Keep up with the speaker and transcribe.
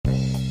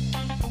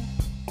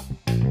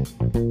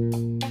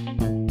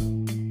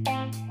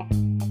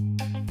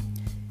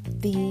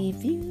The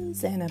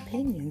views and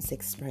opinions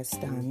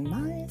expressed on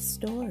My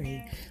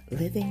Story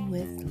Living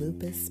with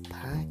Lupus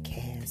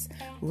podcast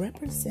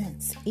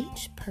represents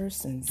each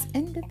person's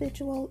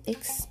individual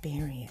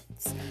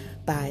experience.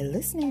 By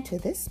listening to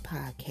this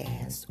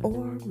podcast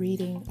or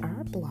reading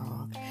our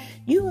blog,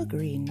 you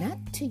agree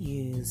not to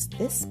use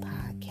this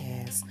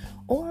podcast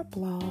or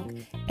blog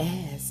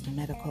as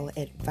medical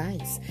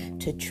advice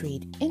to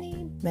treat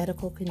any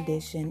medical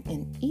condition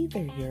in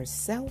either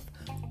yourself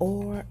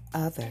or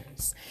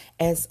others.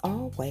 As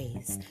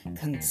always,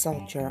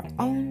 consult your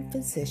own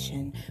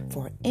physician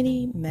for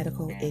any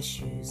medical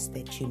issues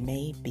that you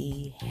may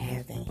be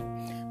having.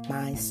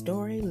 My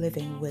Story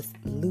Living with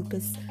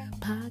Lupus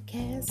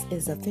podcast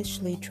is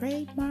officially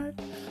trademarked,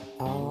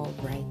 all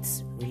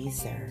rights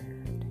reserved.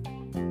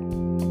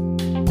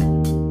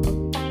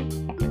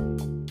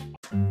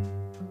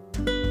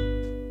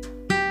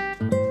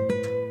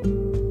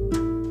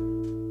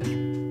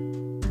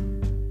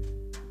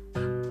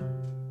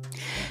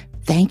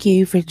 Thank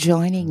you for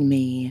joining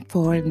me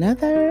for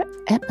another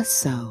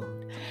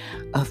episode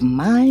of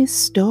My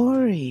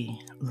Story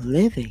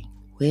Living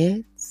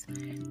with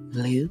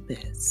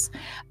Lupus.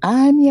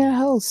 I'm your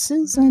host,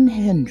 Susan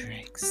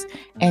Hendricks,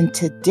 and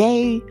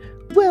today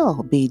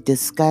we'll be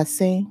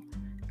discussing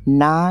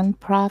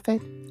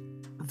nonprofit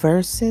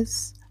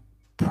versus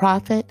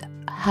profit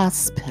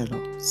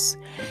hospitals.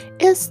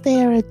 Is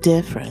there a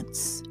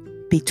difference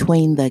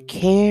between the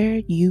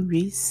care you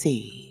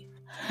receive?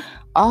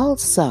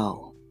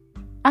 Also,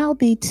 I'll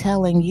be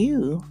telling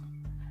you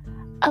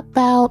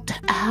about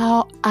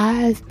how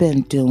I've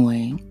been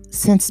doing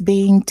since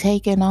being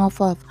taken off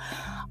of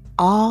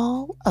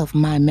all of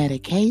my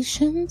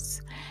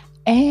medications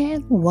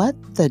and what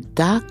the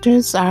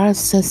doctors are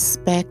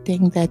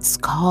suspecting that's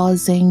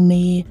causing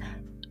me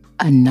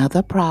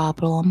another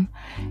problem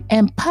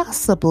and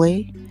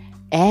possibly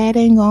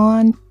adding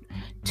on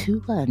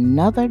to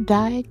another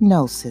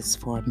diagnosis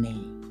for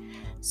me.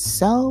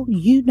 So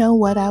you know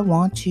what I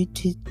want you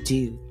to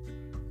do.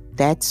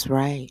 That's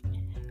right.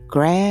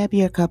 Grab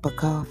your cup of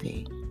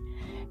coffee,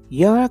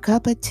 your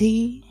cup of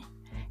tea,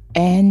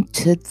 and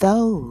to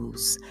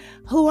those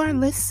who are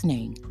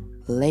listening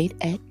late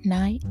at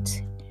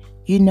night,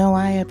 you know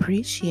I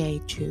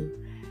appreciate you.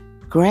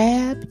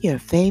 Grab your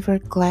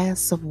favorite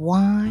glass of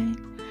wine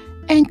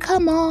and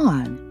come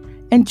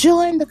on and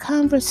join the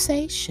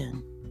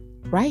conversation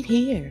right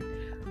here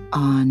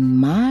on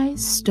My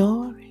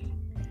Story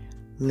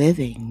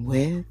Living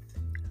with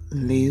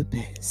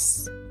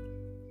Lupus.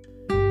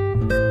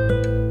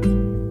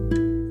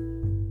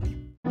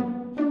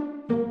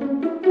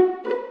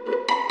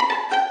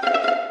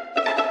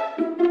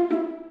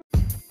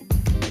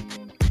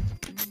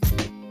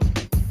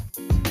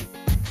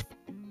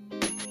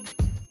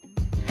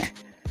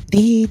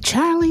 The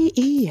Charlie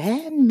E.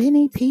 and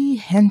Minnie P.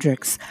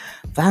 Hendricks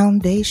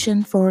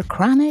Foundation for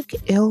Chronic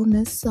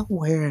Illness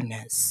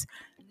Awareness.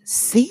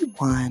 See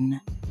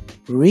one,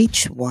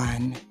 reach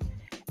one,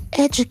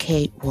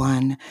 educate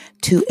one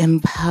to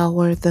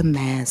empower the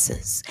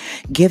masses,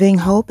 giving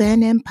hope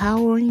and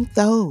empowering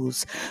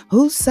those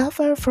who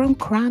suffer from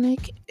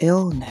chronic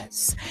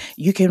illness.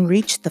 You can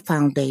reach the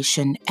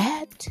foundation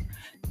at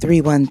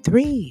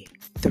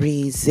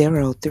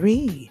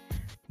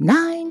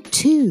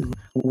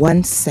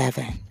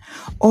 313-303-9217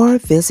 or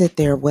visit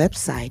their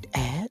website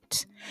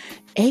at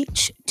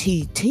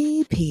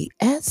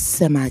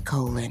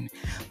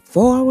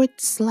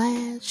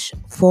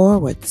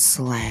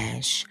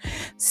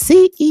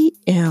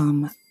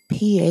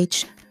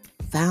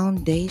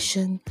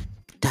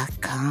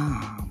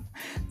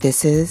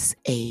This is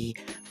a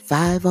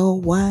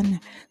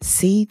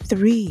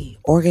 501c3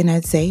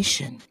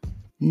 organization.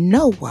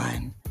 No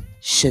one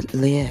should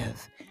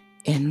live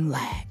in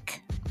lack.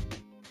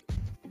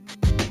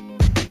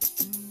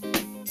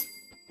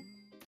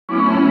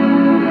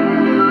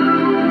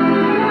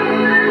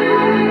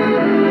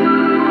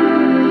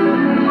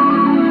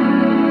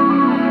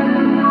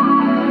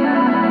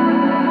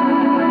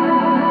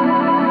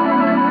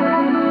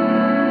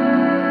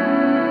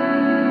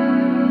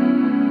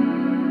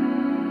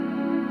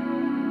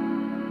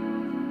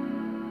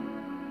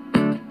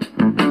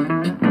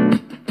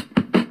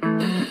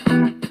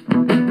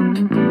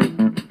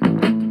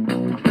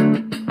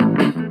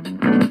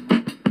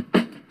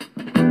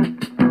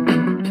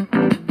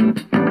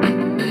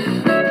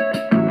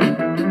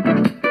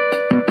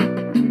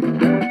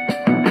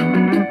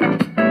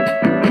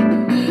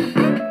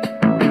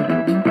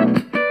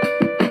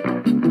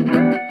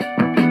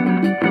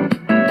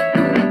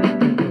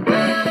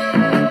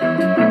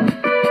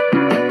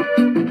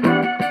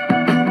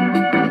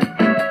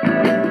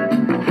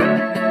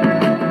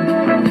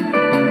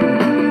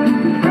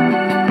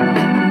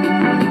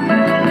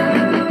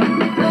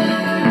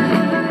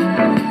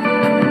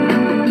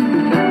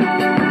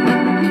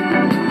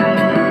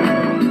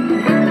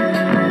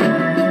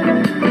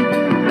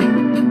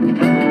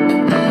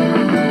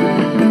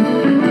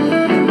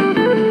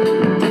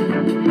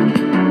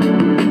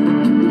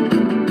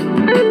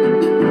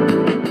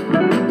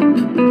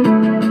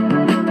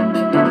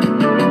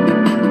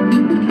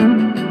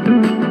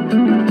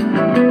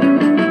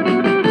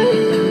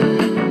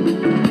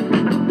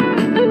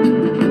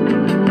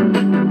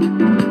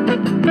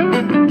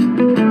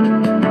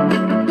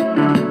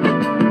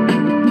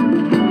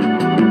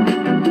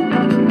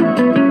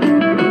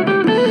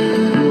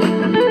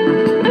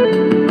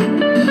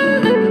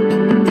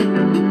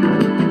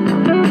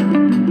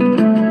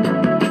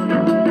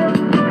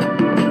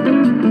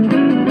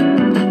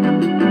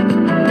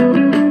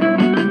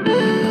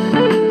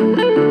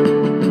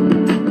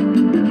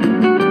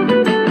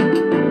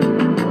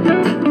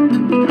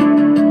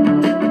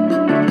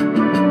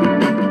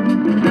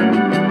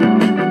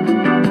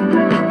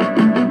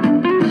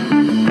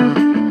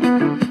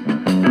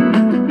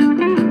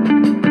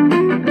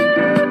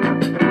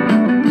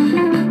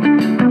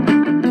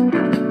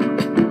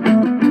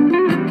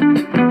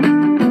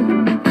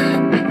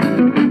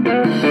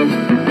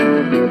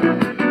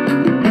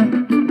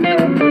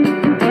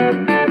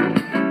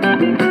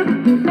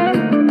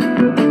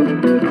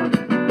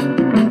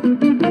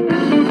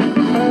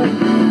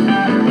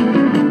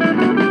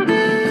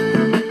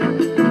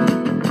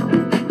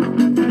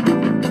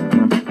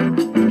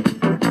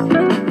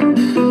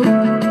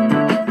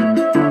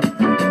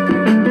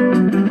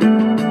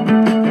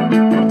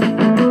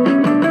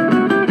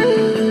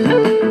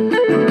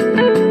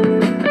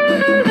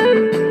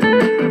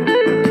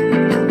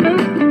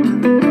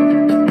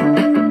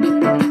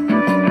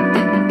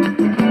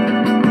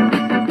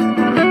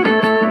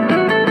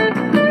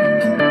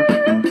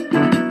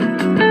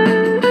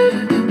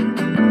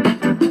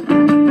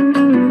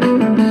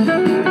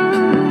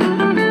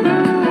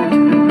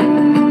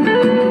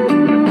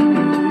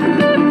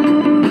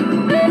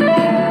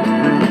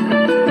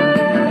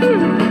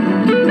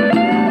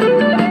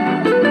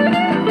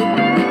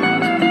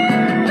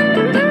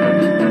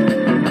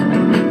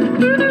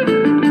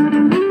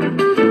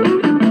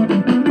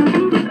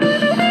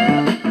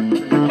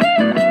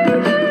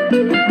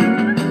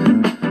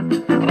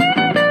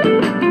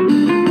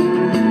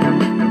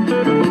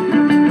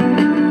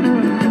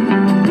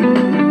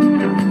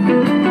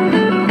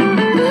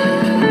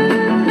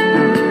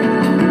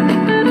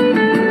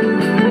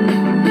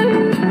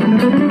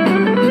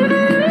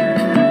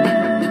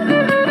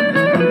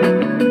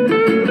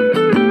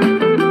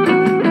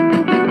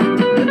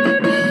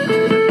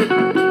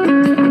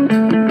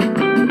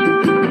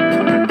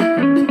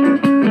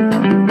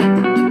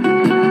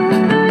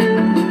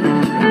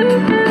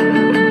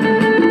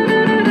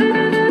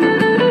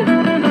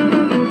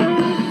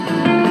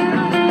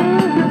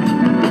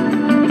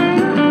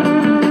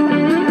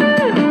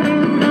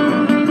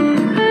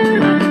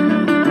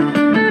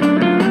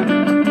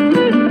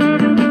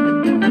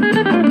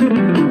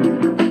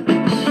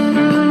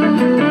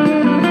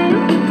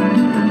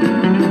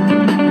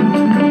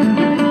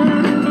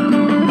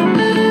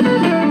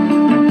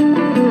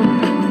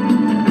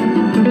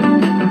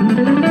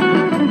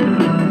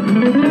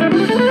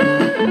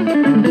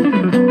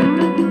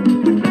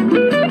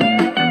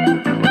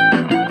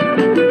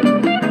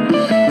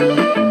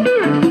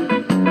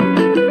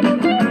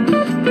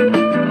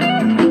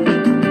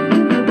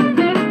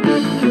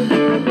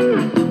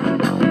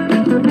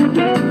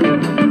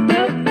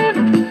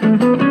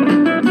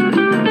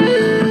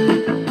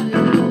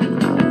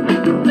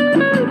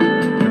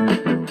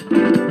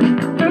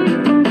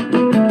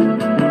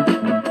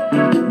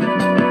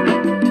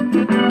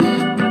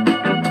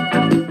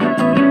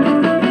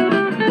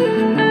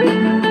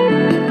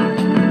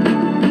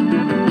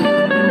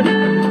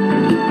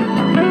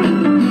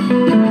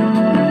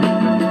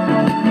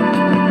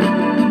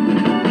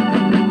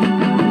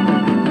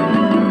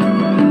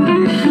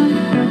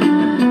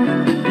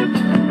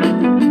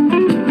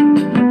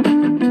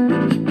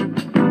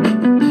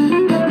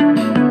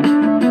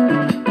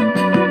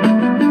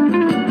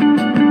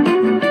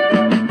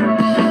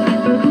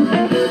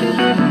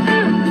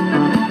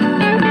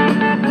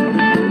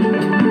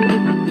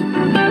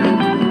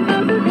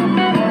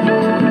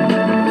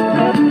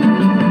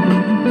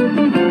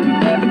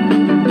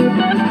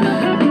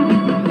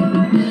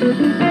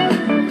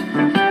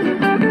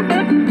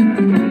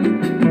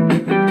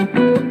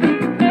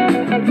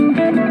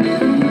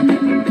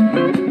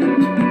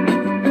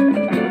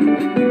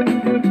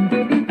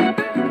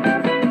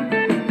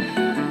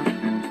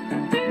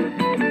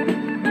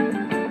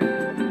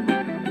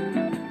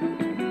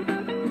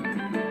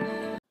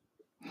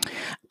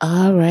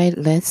 All right,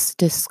 let's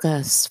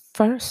discuss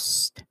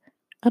first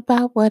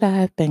about what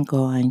I've been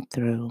going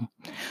through.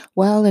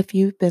 Well, if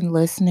you've been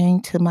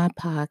listening to my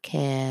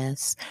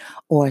podcast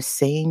or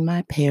seeing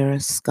my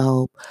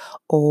Periscope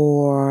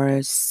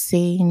or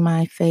seeing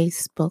my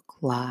Facebook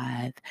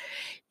Live,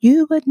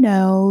 you would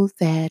know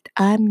that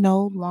I'm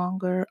no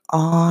longer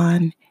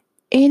on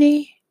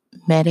any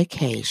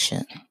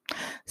medication.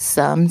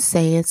 Some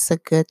say it's a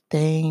good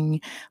thing,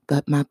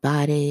 but my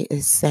body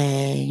is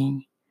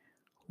saying,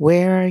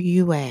 where are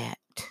you at?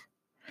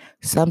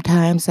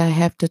 Sometimes I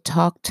have to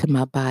talk to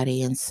my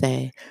body and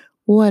say,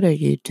 what are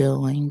you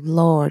doing?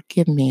 Lord,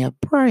 give me a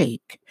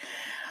break.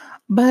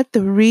 But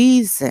the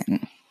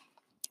reason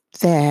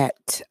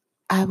that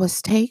I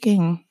was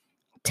taken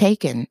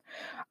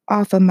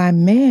off of my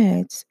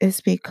meds is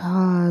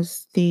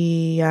because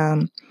the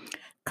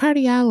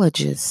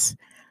cardiologist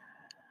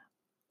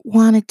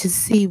wanted to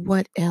see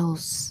what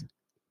else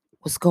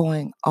was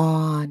going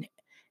on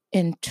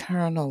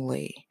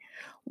internally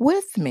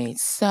with me.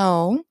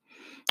 So,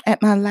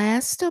 at my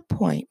last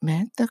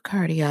appointment, the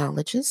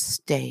cardiologist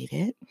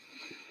stated,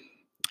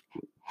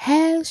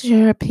 has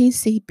your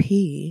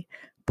PCP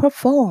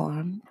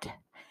performed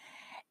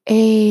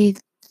a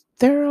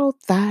thorough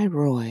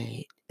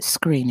thyroid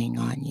screening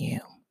on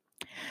you?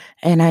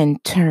 And in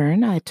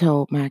turn, I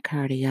told my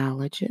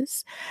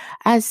cardiologist,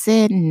 I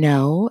said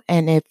no.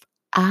 And if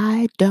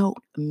I don't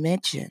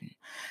mention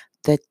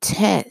the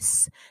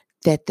tests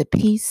that the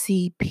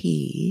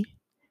PCP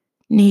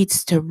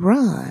needs to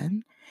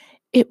run,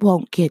 it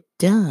won't get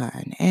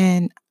done.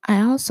 And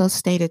I also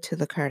stated to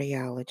the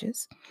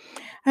cardiologist,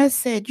 I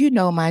said,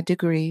 my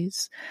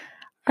degrees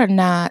are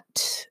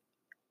not,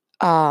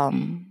 I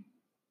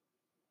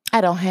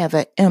don't have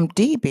an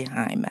MD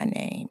behind my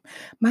name.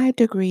 My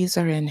degrees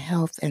are in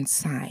health and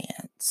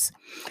science.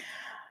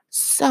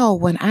 So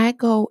when I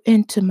go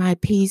into my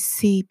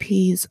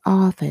PCP's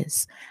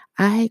office,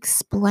 I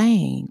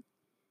explain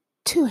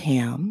to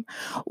him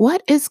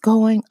what is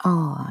going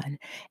on.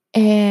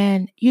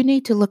 And you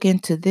need to look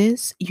into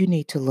this, you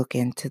need to look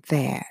into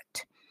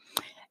that.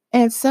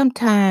 And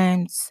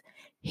sometimes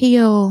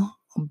he'll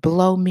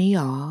blow me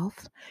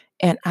off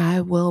and I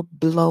will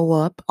blow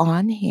up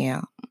on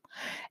him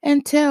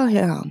and tell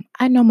him,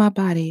 I know my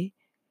body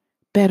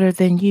better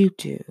than you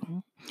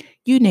do.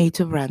 You need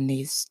to run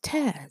these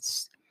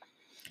tests.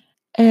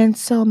 And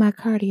so my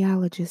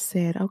cardiologist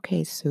said,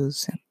 okay,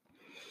 Susan.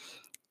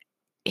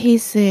 He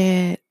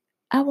said,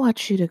 I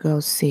want you to go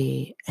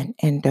see an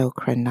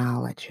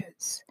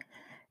endocrinologist.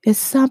 Is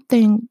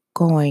something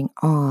going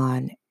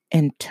on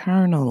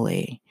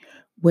internally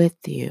with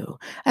you?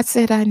 I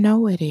said, I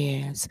know it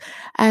is.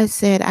 I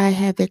said, I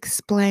have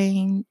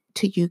explained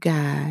to you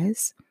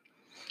guys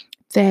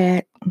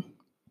that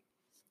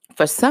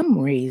for some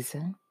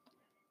reason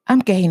I'm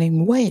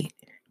gaining weight,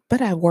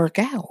 but I work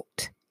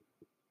out.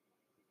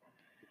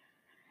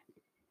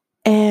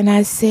 And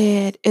I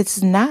said,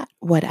 it's not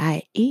what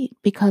I eat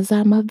because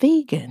I'm a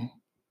vegan.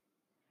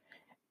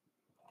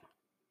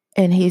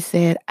 And he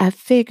said, I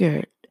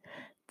figured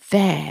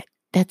that.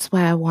 That's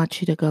why I want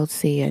you to go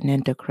see an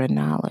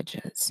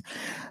endocrinologist.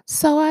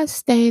 So I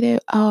stated,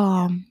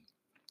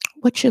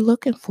 what you're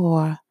looking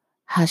for,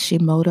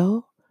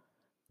 Hashimoto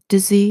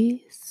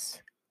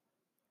disease?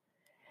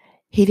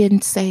 He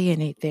didn't say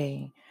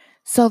anything.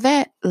 So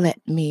that let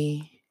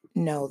me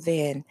know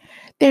then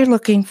they're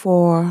looking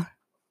for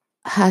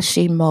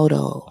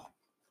Hashimoto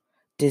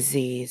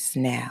disease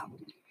now.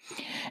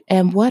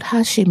 And what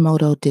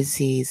Hashimoto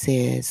disease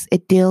is,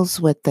 it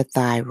deals with the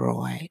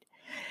thyroid,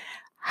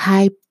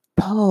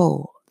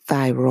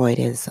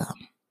 hypothyroidism.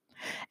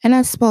 And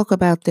I spoke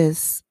about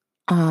this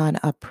on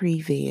a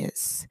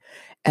previous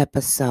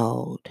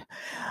episode.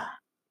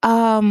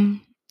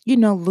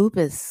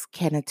 Lupus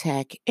can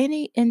attack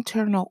any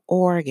internal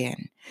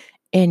organ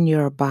in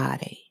your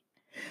body.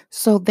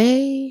 So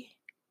they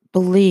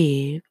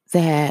believe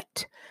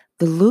that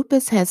the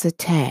lupus has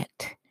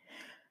attacked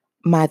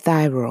my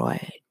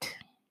thyroid,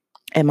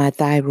 and my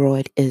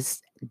thyroid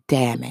is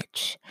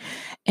damaged.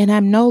 And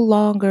I'm no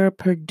longer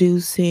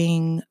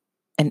producing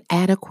an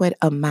adequate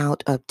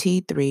amount of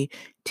T3,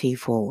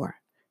 T4.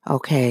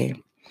 Okay.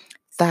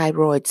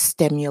 Thyroid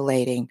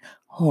stimulating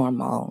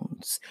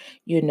hormones,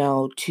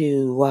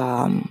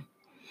 to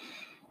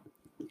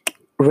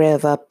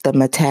rev up the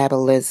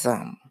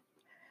metabolism.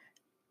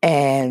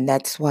 And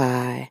that's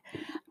why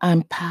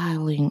I'm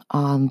piling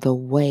on the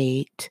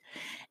weight.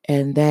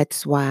 And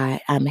that's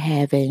why I'm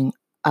having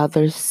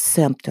other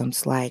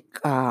symptoms like,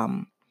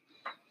 I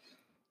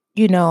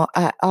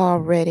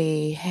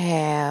already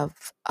have,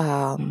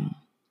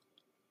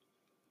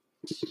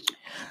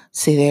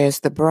 there's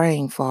the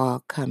brain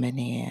fog coming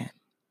in.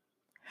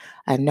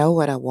 I know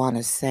what I want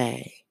to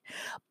say,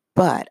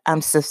 but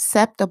I'm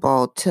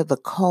susceptible to the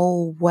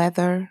cold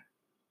weather,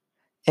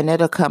 and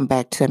it'll come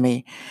back to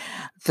me.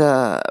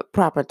 The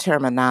proper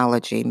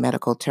terminology,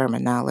 medical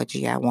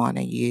terminology I want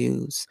to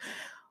use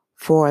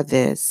for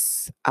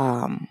this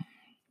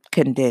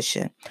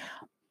condition.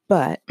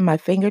 But my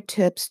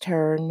fingertips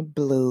turn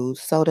blue,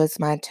 so does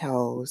my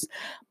toes.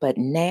 But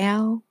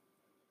now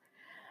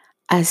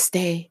I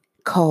stay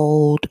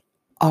cold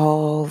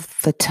all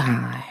the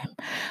time.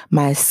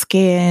 My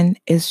skin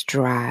is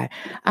dry.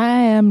 I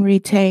am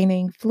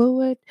retaining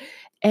fluid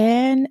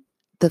and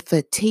the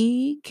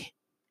fatigue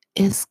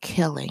is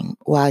killing.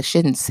 Well, I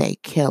shouldn't say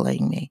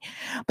killing me,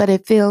 but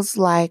it feels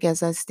like,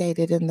 as I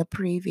stated in the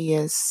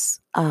previous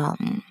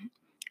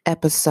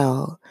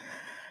episode,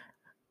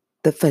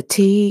 the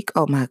fatigue,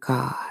 oh my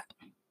God.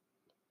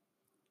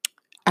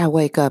 I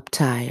wake up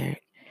tired.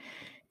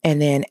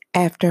 And then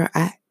after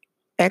I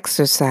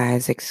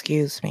exercise,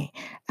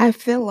 I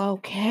feel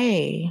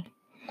okay.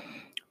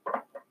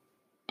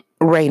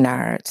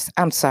 Raynaud's.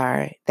 I'm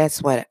sorry.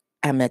 That's what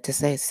I meant to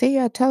say. See,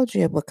 I told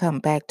you it would come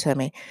back to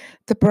me.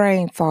 The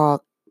brain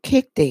fog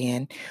kicked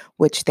in,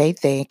 which they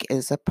think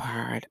is a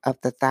part of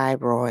the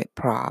thyroid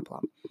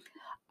problem.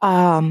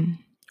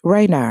 Um,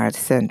 Raynaud's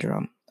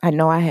syndrome. I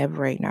know I have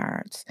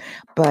Raynaud's,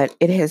 but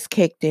it has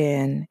kicked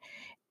in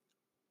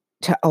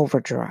to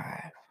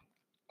overdrive.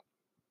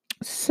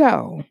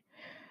 So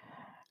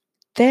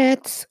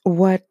that's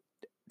what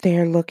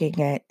they're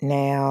looking at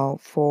now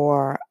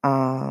for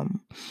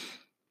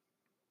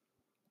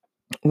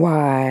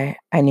why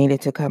I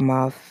needed to come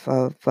off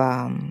of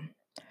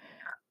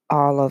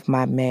all of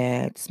my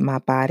meds. My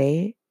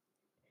body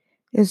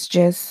is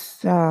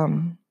just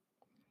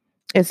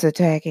it's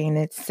attacking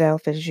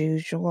itself as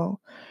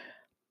usual,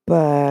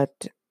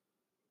 but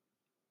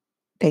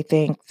they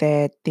think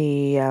that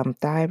the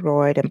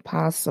thyroid and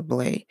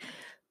possibly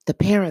the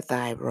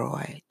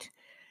parathyroid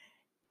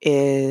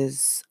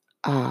is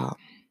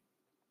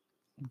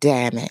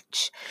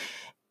damaged.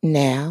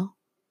 Now,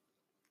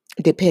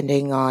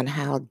 depending on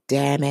how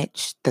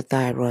damaged the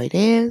thyroid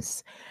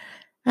is,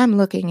 I'm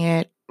looking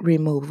at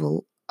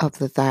removal of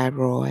the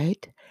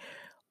thyroid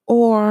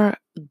or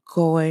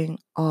going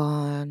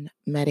on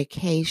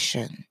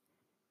medication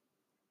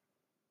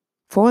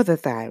for the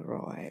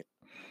thyroid.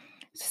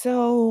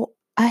 So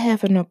I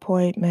have an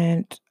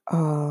appointment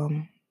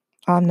on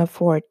the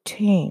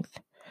 14th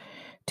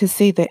to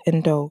see the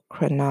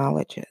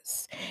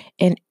endocrinologist.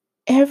 And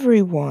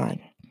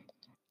everyone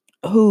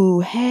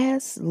who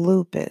has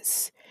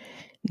lupus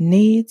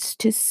needs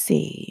to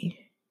see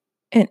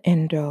an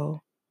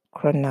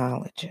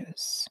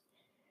endocrinologist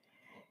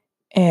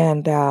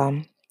and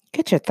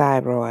get your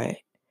thyroid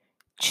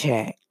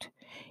checked.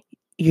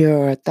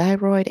 Your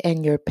thyroid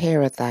and your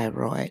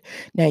parathyroid.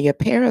 Now, your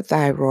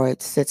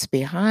parathyroid sits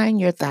behind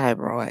your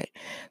thyroid,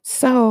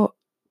 so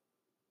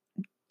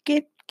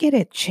get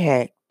it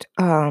checked.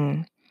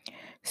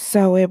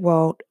 So it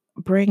won't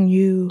bring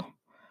you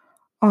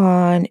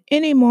on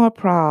any more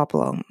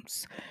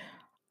problems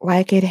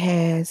like it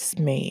has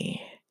me.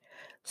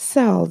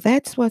 So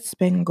that's what's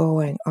been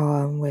going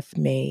on with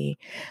me.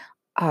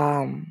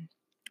 My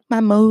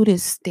mood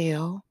is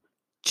still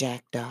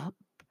jacked up.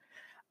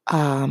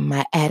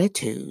 My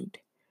attitude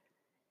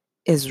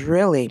is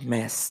really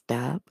messed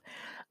up.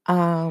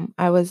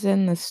 I was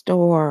in the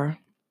store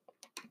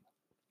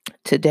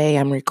today.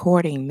 I'm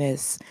recording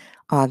this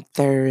on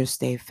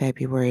Thursday,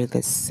 February the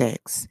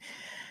 6th.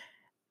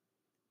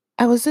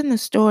 I was in the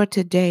store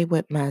today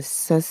with my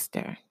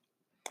sister,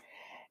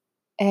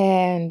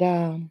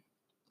 and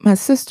my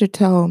sister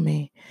told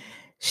me,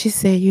 she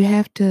said, you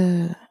have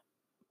to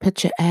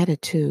put your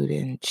attitude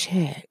in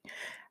check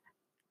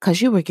because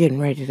you were getting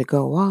ready to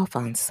go off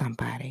on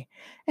somebody.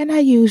 And I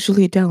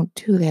usually don't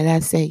do that. I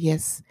said,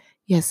 yes,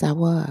 I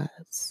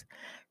was.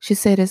 She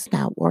said, it's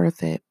not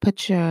worth it.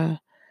 Put your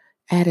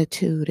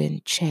attitude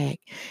in check.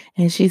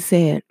 And she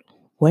said,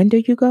 when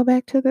do you go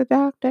back to the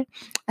doctor?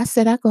 I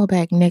said, I go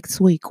back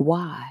next week.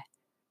 Why?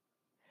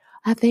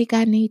 I think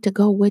I need to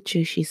go with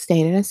you, she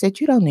stated. I said,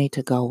 you don't need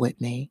to go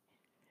with me.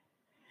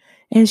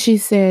 And she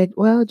said,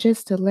 well,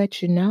 just to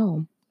let you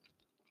know,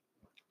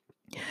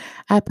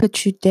 I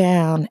put you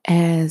down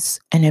as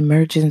an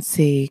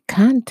emergency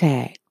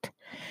contact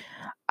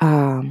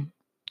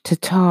to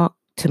talk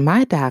to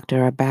my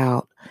doctor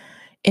about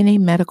any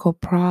medical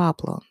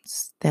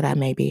problems that I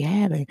may be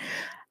having.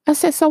 I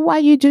said, so why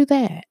you do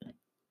that?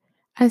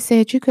 I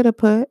said, you could have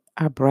put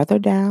our brother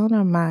down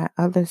or my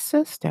other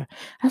sister.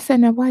 I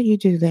said, now why you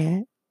do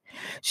that?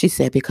 She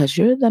said, because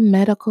you're the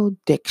medical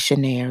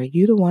dictionary.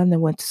 You're the one that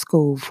went to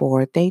school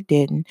for it. They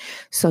didn't.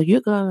 So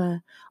you're going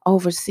to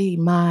oversee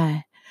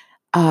my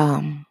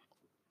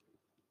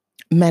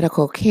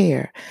medical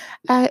care.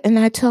 And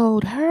I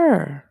told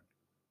her,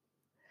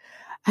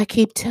 I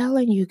keep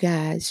telling you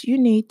guys, you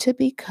need to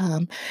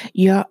become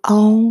your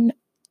own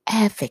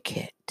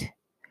advocate.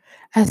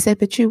 I said,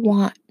 but you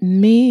want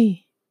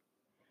me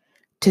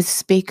to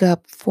speak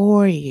up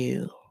for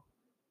you.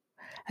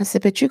 I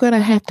said, but you're going to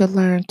have to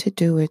learn to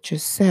do it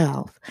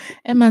yourself.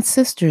 And my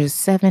sister is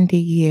 70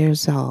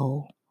 years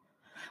old,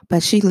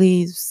 but she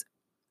leaves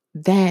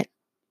that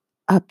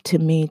up to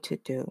me to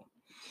do.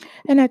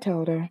 And I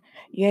told her,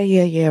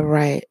 yeah,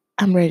 right.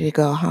 I'm ready to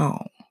go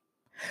home.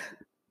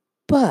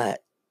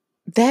 But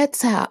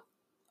that's how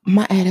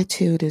my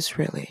attitude is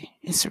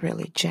it's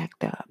really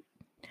jacked up.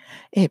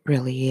 It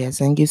really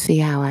is. And you see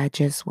how I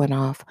just went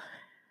off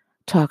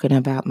talking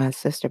about my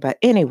sister. But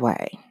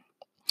anyway,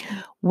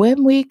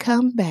 When we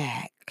come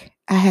back,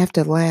 I have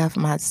to laugh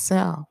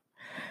myself.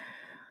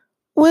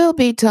 We'll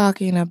be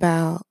talking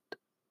about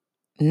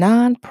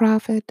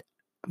nonprofit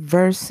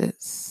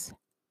versus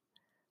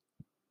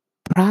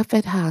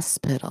profit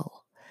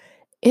hospital.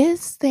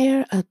 Is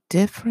there a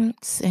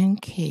difference in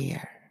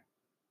care?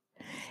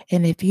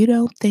 And if you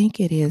don't think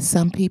it is,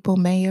 some people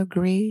may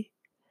agree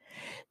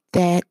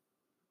that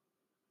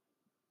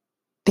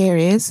there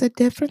is a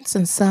difference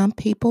and some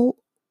people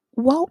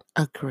won't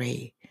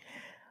agree.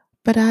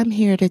 But I'm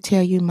here to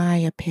tell you my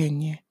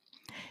opinion.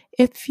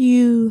 If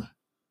you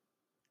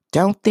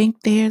don't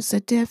think there's a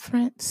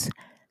difference,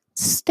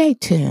 stay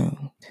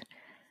tuned.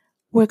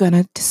 We're going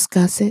to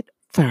discuss it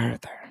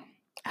further.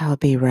 I'll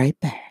be right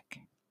back.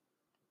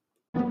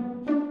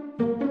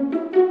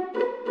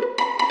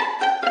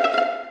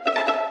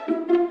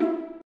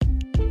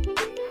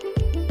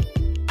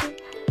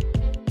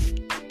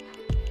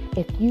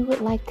 If you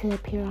would like to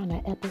appear on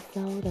an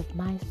episode of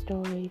My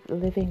Story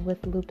Living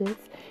with Lupus,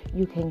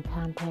 you can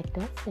contact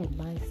us at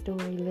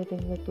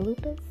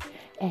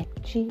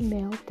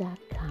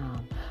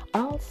mystorylivingwithlupus@gmail.com.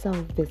 Also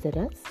visit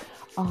us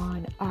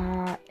on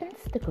our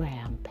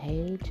Instagram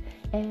page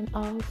and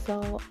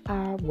also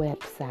our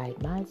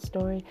website, My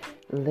Story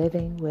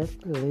Living with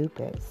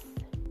Lupus.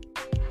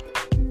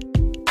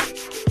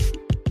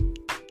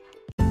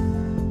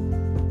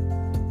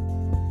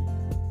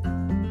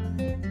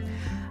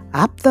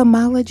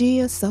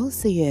 Ophthalmology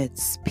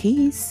Associates,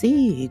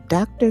 PC,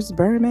 Drs.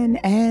 Berman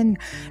and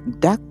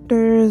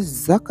Dr.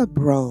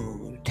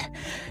 Zuckerbrod,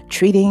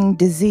 treating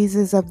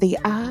diseases of the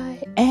eye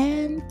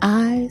and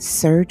eye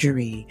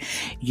surgery.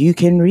 You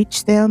can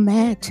reach them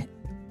at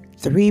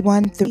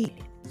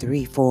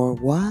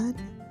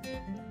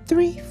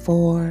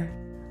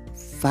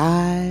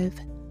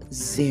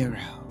 313-341-3450.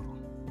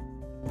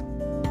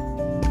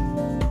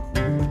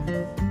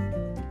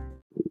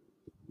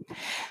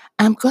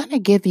 I'm going to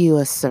give you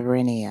a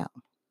scenario.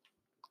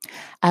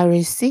 I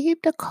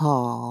received a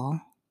call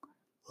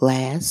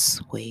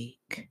last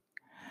week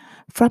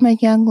from a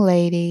young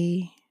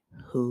lady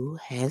who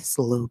has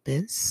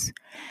lupus,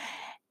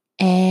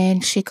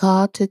 and she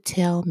called to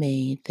tell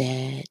me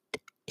that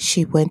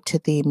she went to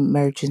the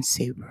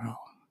emergency room.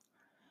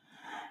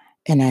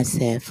 And I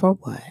said, for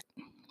what?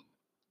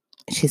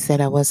 She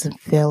said I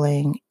wasn't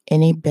feeling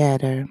any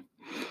better,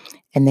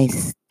 and they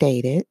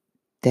stated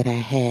that I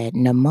had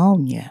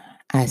pneumonia.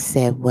 I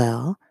said,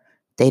 well,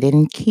 they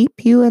didn't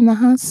keep you in the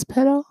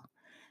hospital?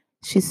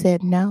 She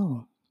said,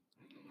 no.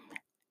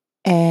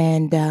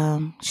 And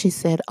she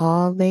said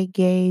all they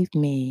gave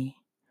me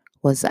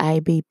was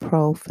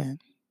ibuprofen,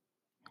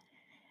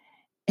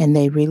 and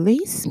they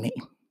released me.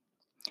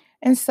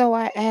 And so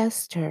I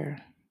asked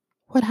her,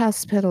 what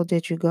hospital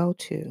did you go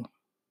to?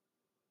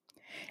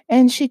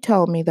 And she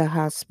told me the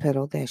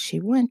hospital that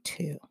she went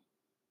to.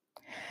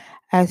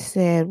 I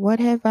said, what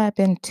have I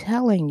been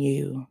telling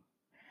you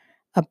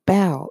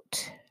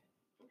about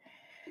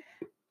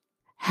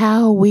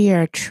how we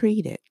are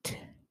treated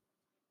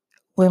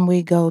when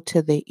we go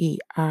to the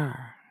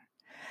ER?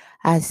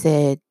 I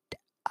said,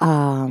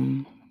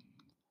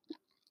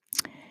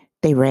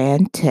 they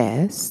ran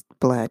tests,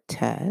 blood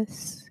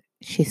tests.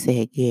 She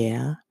said,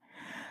 yeah.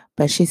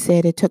 But she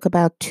said it took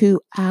about 2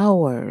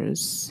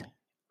 hours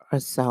or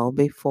so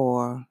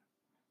before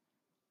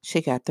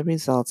she got the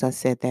results. I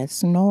said,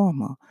 that's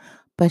normal.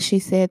 But she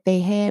said they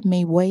had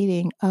me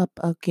waiting up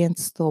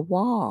against the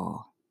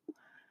wall.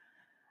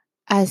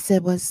 I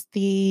said, was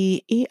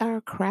the ER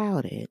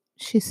crowded?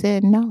 She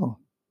said, no.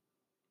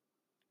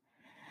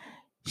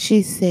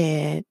 She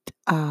said,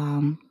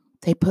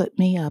 they put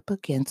me up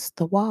against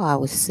the wall. I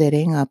was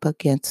sitting up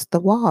against the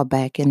wall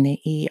back in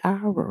the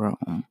ER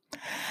room.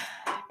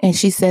 And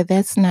she said,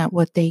 that's not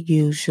what they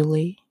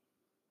usually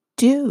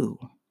do.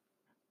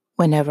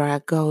 Whenever I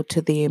go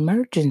to the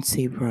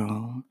emergency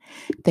room,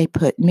 they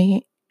put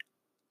me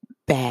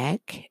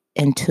back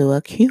into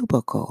a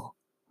cubicle.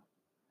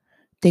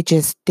 They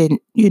just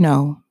didn't,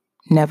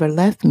 never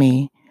left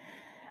me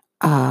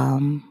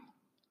by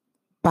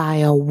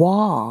a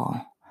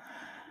wall.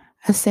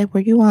 I said, were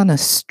you on a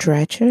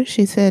stretcher?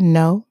 She said,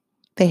 no.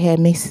 They had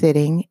me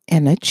sitting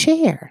in a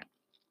chair.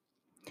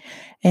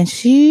 And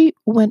she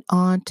went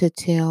on to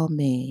tell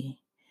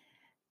me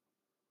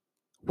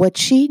what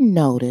she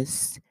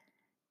noticed,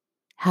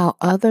 how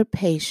other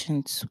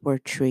patients were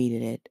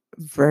treated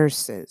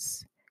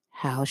versus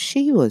how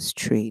she was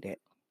treated.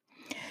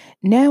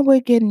 Now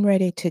we're getting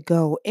ready to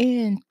go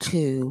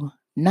into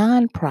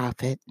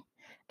nonprofit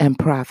and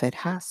profit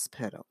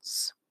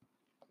hospitals.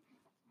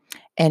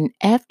 And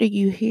after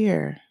you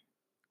hear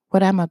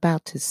what I'm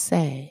about to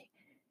say,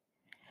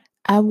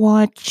 I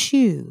want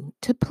you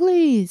to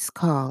please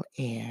call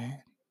in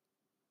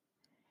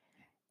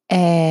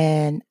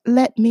and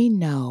let me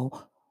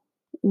know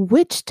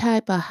which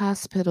type of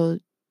hospital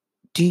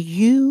do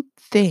you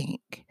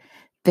think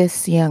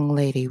this young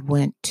lady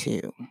went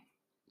to.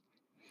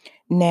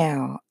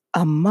 Now,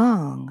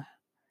 among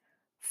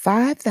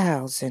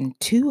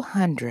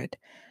 5,200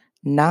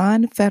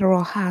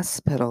 non-federal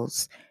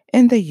hospitals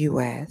in the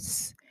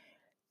U.S.,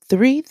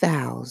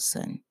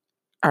 3,000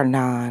 are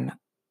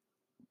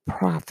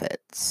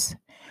non-profits,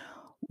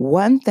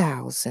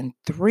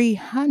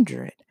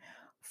 1,300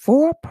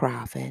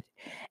 for-profit,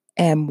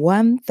 and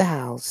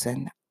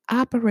 1,000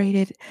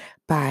 operated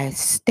by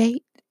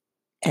state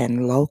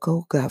and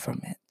local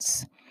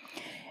governments.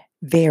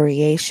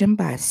 Variation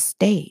by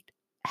state,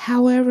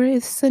 however,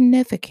 is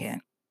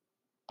significant,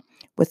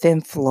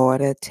 within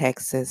Florida,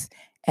 Texas,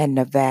 and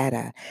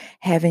Nevada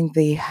having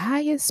the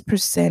highest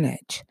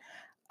percentage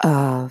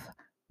of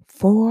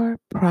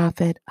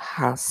for-profit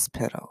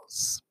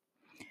hospitals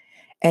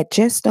at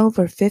just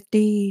over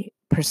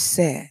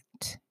 50%.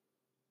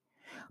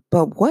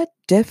 But what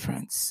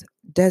difference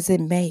does it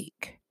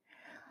make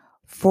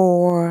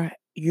for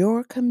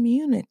your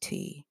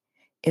community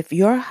if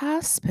your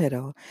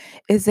hospital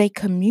is a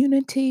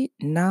community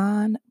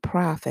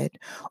nonprofit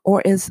or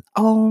is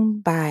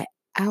owned by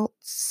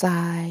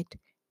outside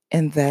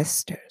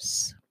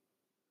investors?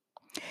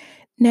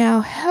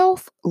 Now,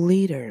 Health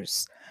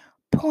Leaders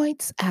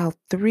points out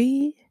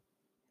three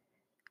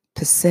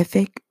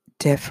specific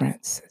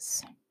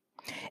differences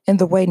in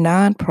the way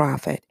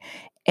nonprofit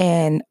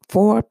and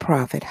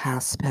for-profit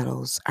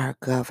hospitals are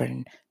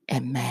governed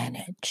and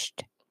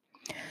managed.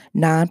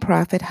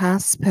 Nonprofit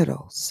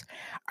hospitals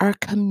are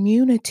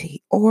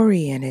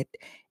community-oriented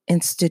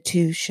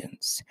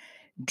institutions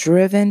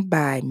driven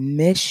by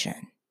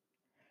mission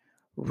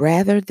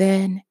rather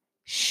than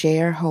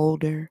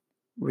shareholder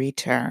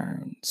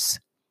returns.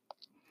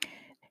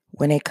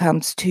 When it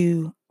comes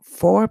to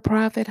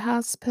for-profit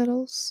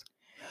hospitals,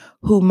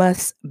 who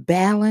must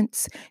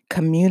balance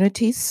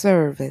community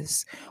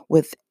service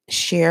with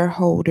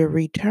shareholder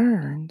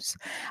returns,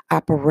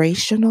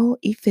 operational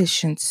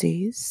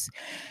efficiencies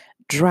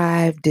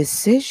drive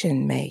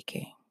decision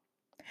making.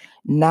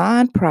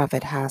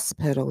 Nonprofit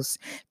hospitals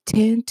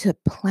tend to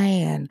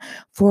plan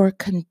for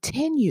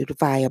continued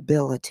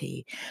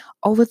viability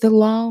over the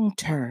long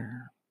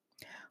term.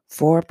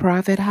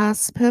 For-profit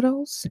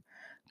hospitals,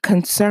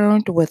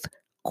 concerned with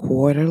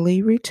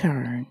quarterly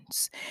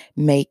returns,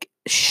 make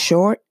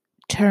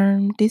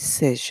short-term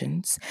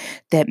decisions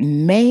that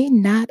may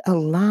not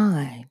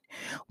align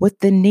with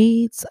the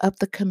needs of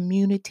the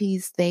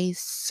communities they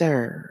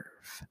serve.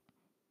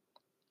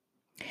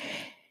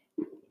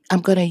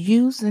 I'm going to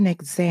use an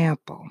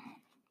example.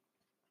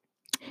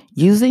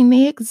 Using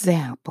the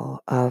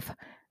example of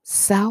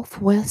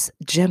Southwest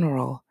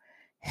General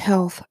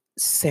Health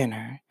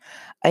Center,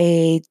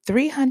 a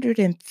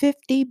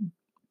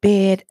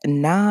 350-bed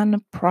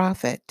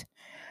nonprofit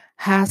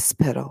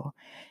hospital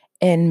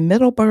in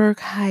Middleburg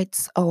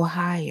Heights,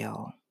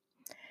 Ohio.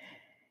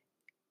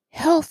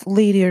 Health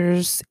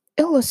Leaders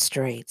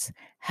illustrates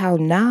how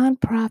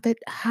nonprofit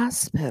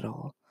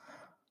hospital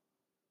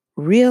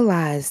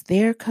realize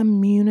their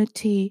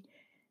community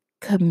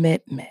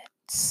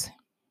commitments.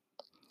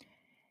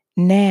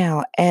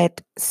 Now,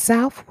 at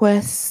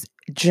Southwest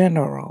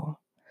General,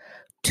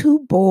 2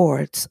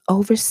 boards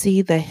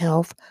oversee the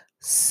health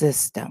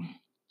system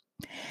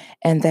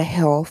and the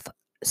health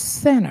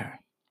center,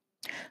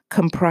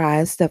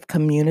 comprised of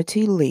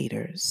community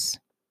leaders.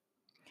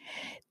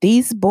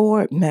 These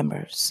board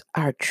members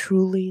are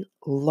truly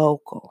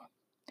local.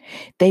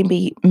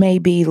 They may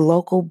be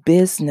local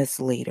business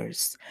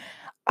leaders,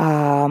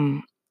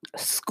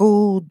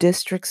 school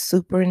district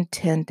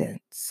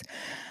superintendents,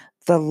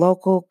 the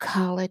local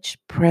college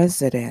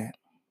president.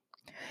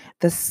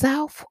 The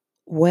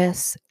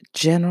Southwest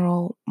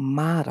General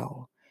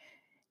model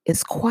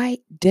is quite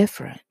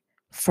different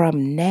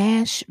from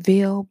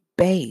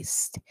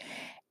Nashville-based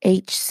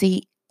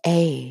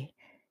HCA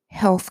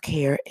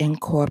Healthcare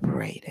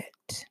Incorporated,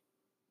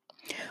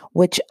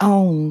 which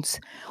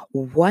owns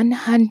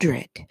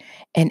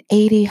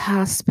 180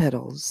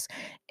 hospitals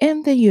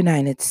in the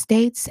United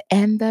States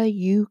and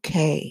the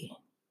UK.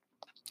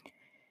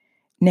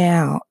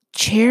 Now,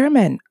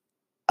 chairman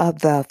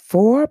of the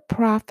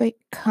for-profit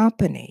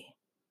company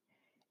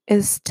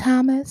is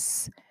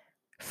Thomas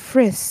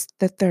Frist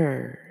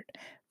III,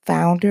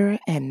 founder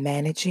and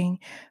managing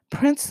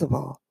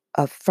principal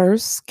of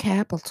First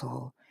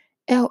Capital,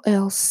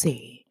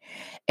 LLC,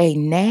 a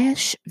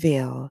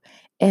Nashville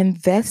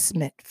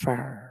investment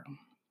firm.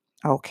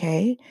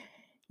 Okay,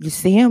 you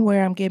seeing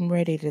where I'm getting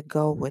ready to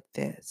go with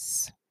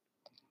this?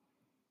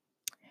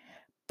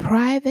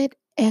 Private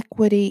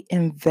equity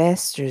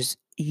investors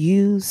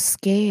use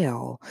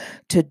scale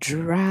to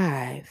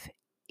drive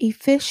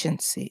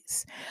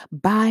efficiencies,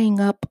 buying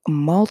up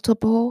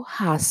multiple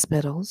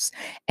hospitals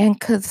and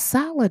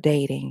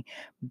consolidating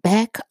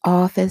back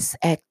office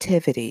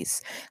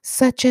activities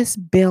such as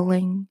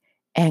billing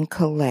and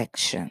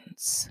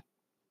collections.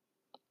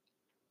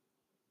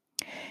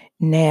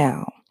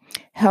 Now,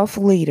 health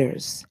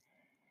leaders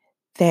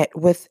that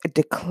with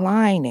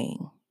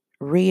declining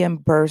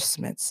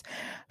reimbursements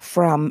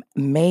from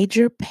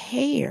major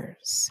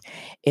payers,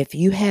 if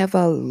you have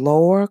a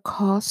lower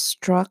cost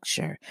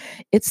structure,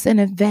 it's an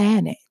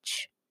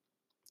advantage.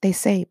 They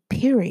say,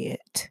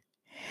 period.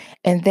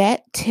 And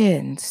that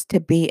tends to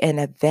be an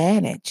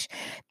advantage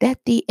that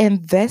the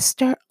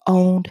investor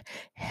owned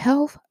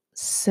health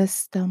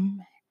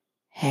system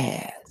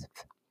has.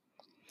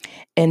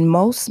 In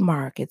most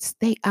markets,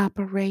 they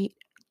operate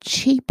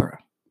cheaper.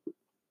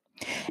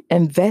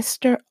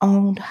 Investor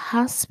owned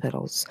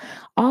hospitals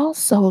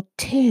also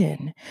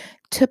tend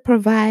to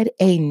provide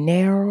a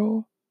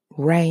narrow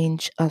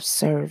range of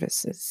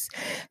services,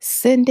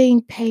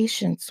 sending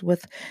patients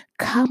with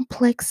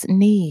complex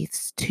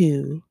needs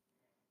to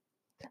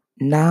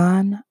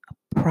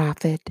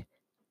non-profit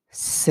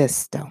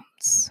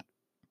systems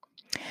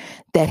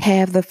that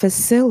have the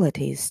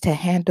facilities to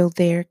handle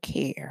their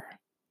care.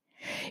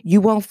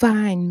 You won't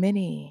find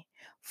many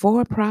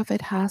for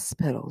profit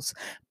hospitals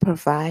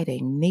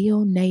providing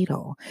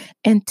neonatal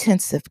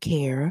intensive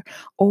care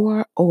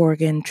or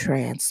organ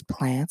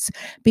transplants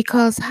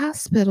because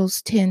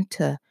hospitals tend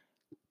to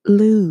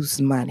lose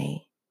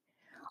money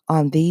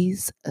on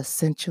these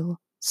essential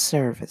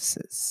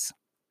services.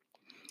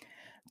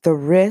 The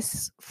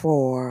risk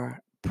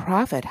for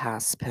profit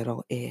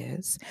hospital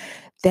is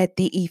that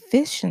the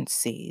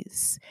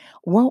efficiencies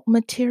won't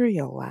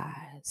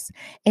materialize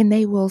and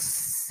they will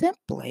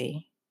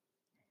simply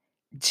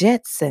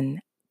jetson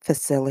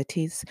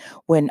facilities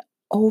when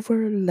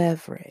over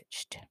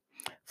leveraged.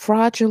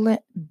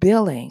 Fraudulent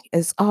billing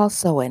is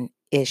also an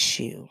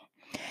issue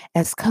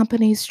as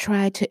companies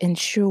try to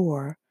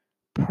ensure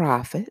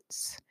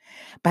profits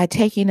by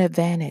taking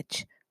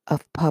advantage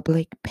of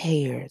public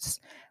payers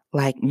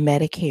like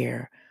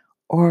Medicare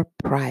or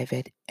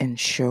private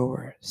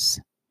insurers.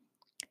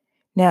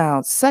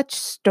 Now, such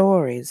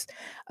stories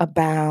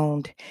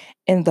abound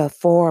in the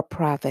for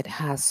profit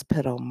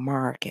hospital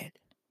market.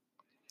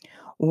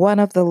 One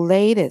of the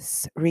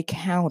latest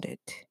recounted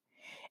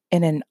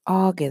in an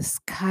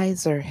August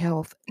Kaiser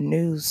Health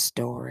news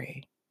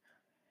story.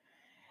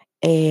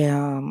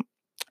 Um,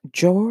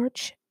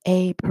 George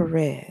A.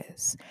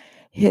 Perez,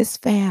 his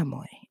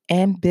family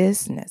and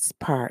business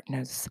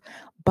partners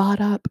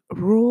bought up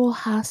rural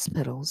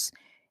hospitals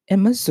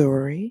in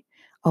Missouri,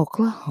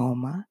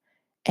 Oklahoma,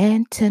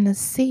 and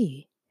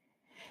Tennessee,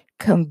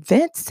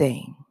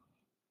 convincing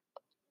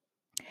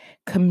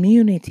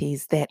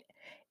communities that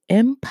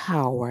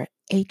Empower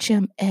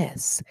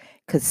HMS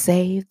could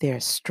save their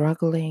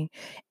struggling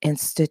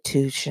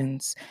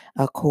institutions,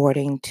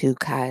 according to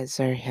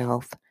Kaiser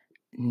Health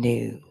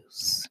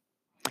News.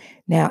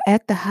 Now,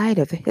 at the height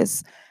of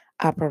his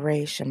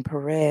operation,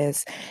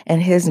 Perez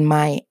and his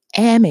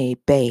Miami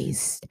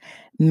based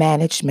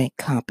management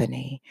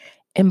company,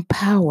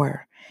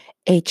 Empower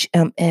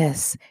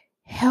HMS,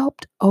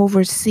 helped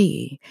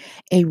oversee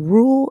a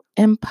rural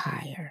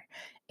empire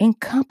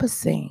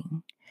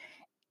encompassing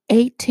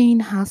 18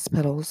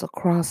 hospitals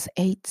across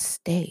 8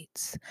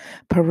 states.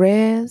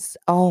 Perez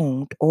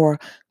owned or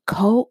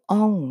co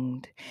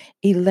owned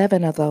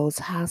 11 of those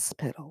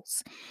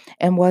hospitals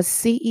and was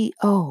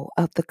CEO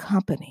of the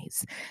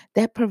companies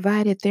that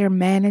provided their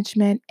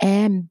management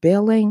and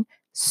billing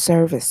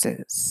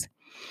services.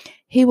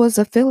 He was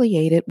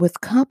affiliated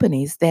with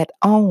companies that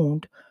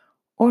owned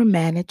or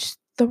managed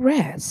the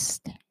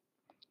rest.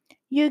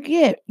 You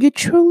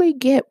truly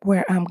get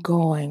where I'm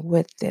going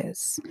with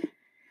this.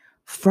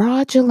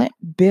 Fraudulent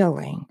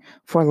billing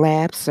for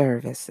lab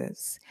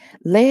services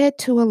led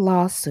to a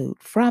lawsuit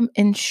from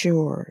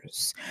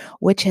insurers,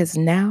 which has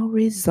now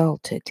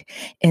resulted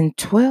in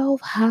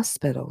 12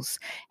 hospitals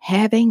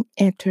having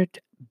entered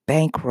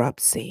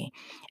bankruptcy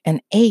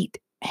and 8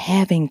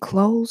 having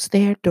closed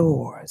their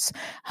doors.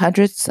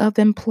 Hundreds of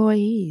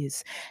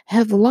employees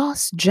have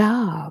lost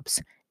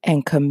jobs.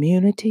 And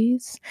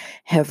communities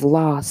have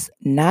lost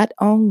not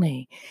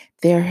only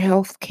their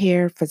health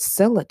care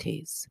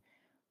facilities,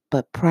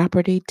 but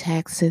property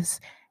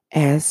taxes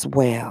as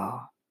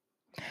well.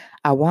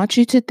 I want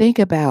you to think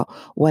about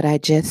what I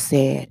just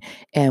said,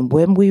 and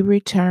when we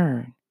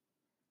return,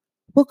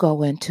 we'll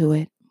go into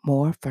it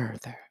more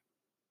further.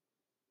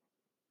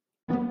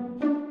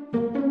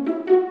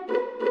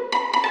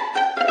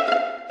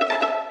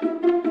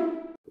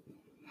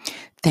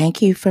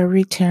 Thank you for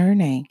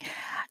returning.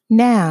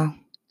 Now,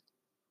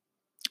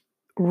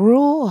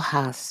 rural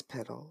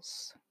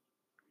hospitals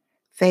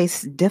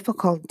face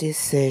difficult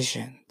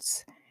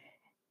decisions.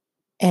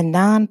 And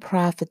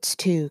nonprofits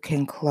too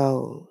can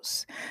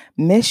close.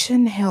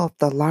 Mission Health,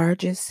 the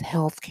largest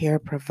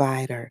healthcare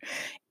provider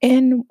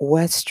in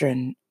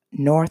Western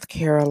North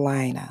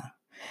Carolina,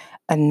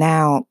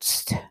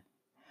 announced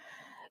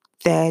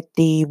that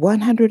the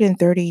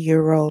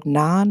 130-year-old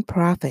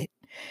nonprofit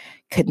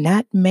could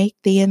not make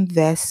the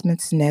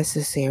investments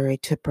necessary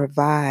to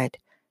provide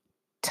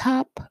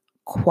top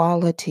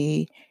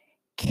quality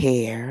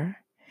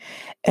care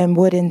and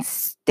would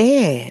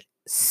instead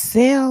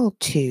sell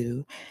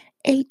to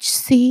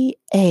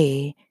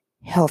HCA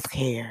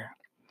Healthcare,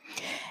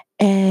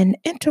 an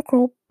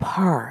integral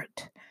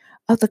part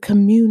of the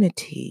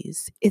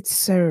communities it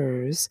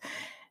serves.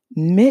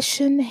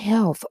 Mission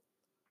Health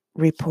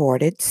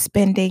reported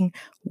spending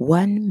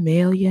 $1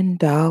 million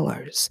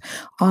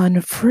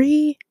on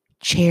free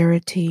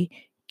charity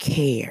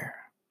care.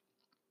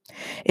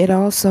 It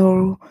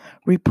also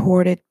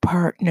reported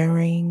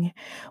partnering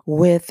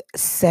with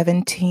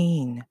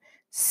 17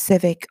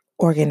 civic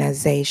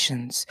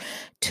organizations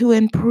to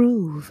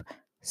improve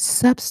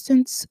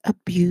substance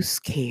abuse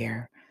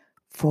care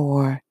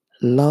for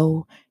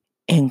low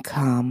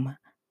income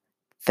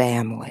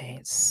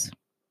families.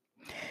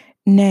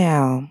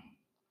 Now,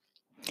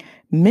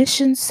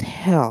 Missions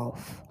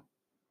Health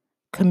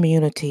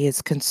community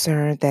is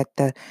concerned that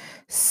the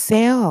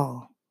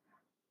sale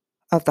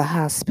of the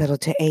hospital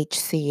to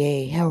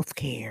HCA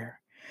Healthcare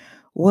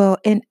will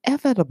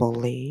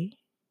inevitably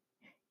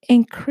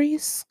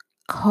increase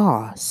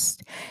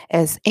cost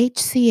as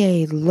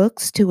HCA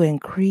looks to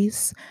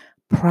increase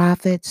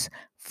profits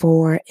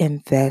for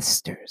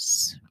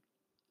investors.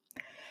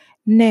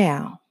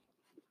 Now,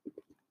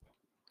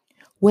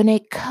 when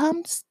it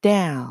comes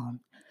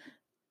down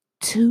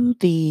to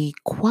the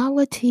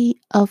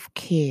quality of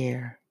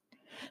care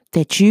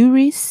that you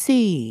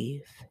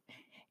receive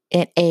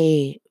in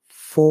a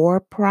for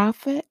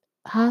profit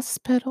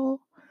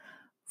hospital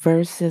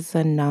versus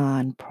a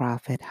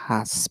non-profit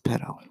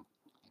hospital.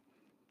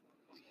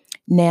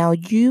 Now,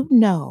 you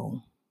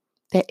know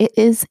that it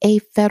is a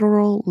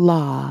federal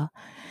law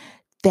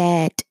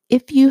that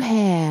if you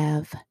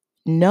have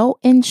no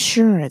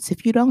insurance,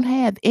 if you don't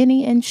have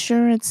any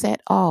insurance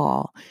at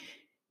all,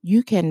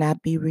 you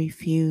cannot be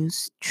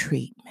refused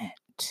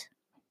treatment.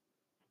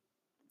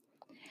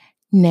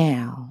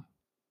 Now,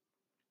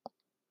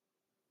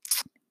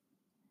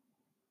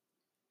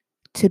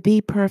 to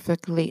be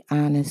perfectly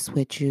honest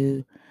with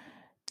you,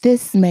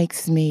 this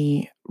makes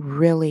me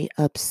really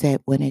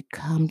upset when it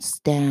comes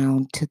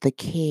down to the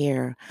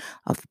care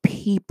of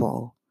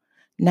people,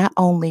 not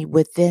only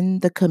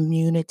within the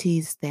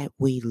communities that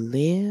we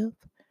live,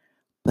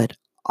 but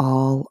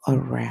all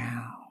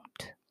around.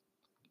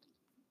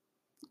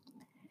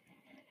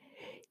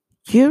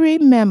 You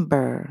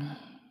remember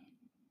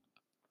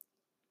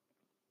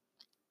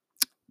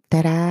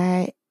that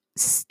I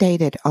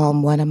stated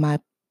on one of my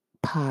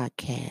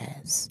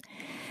podcasts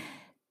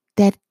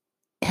that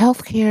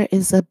healthcare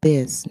is a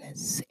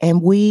business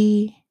and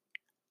we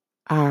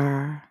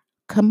are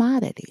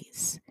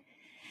commodities.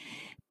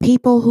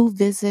 People who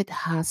visit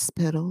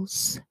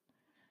hospitals,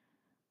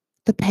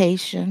 the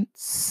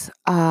patients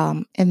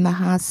in the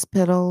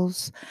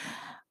hospitals,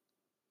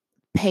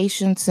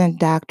 patients in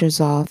doctor's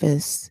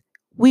office,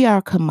 we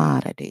are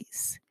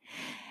commodities.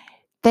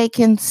 They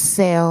can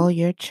sell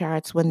your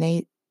charts when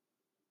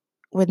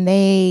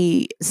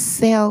they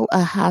sell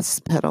a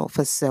hospital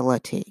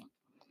facility.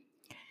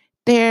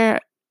 They're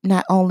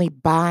not only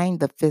buying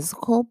the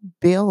physical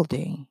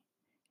building,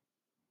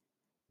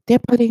 they're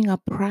putting a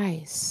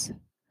price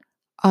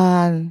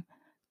on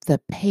the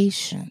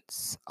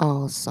patients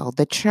also,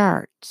 the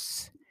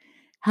charts,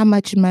 how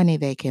much money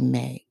they can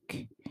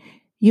make.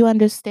 You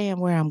understand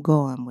where I'm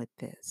going with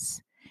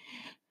this.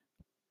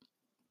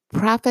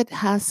 Profit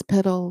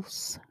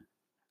hospitals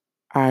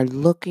are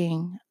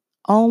looking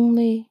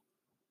only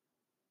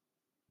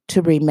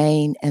to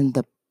remain in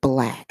the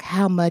black.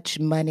 How much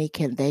money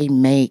can they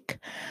make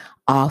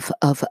off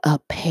of a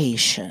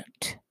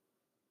patient?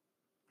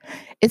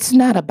 It's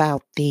not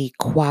about the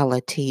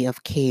quality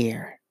of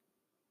care.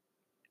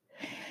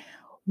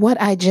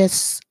 What I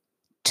just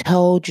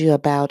told you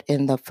about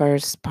in the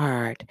first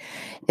part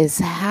is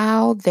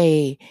how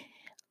they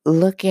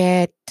look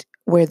at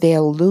where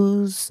they'll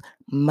lose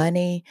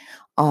money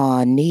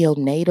on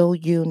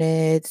neonatal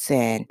units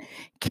and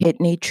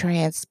kidney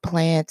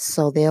transplants.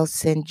 So they'll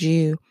send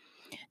you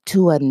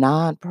to a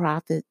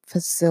nonprofit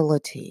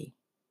facility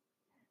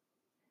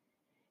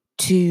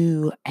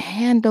to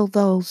handle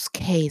those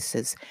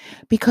cases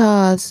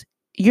because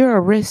you're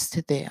a risk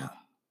to them.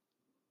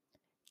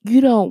 They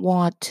don't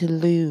want to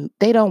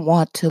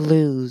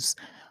lose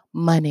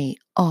money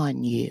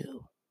on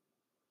you.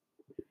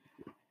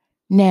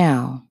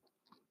 Now,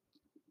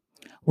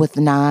 with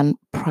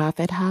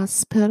nonprofit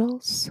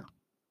hospitals,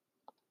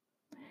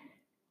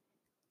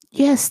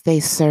 yes, they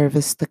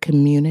service the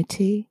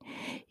community.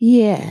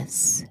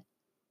 Yes,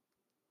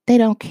 they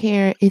don't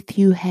care if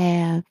you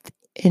have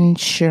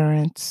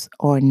insurance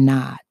or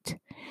not.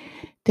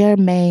 Their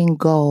main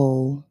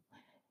goal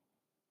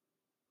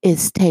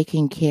is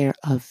taking care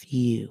of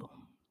you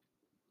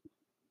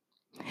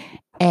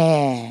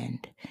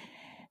and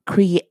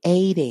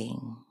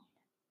creating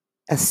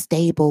a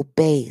stable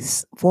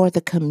base for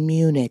the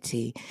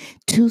community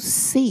to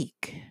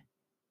seek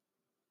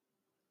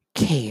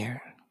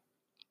care.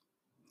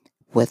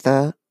 With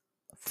a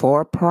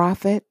for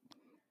profit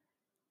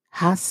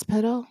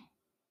hospital,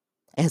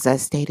 as I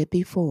stated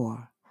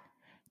before,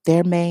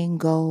 their main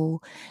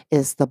goal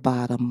is the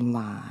bottom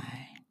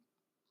line.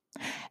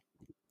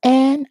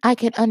 And I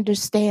can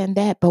understand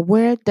that, but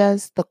where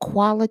does the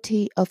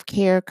quality of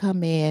care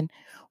come in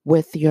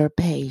with your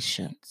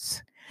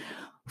patients?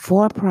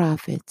 For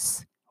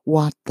profits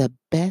want the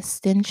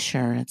best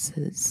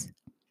insurances.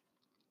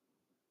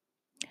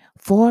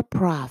 For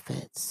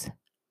profits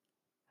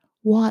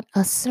want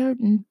a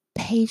certain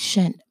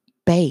patient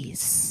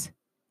base.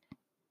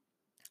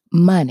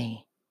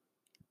 Money.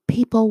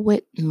 People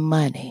with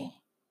money.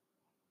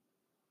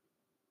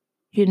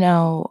 You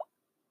know,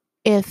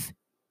 if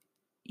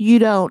you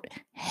don't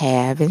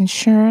have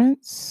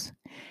insurance,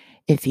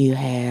 if you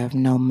have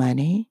no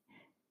money,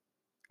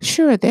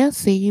 Sure, they'll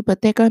see you,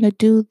 but they're going to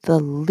do the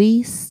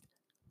least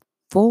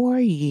for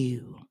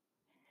you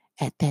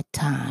at that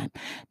time,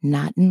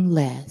 not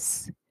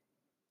unless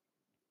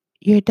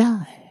you're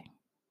dying.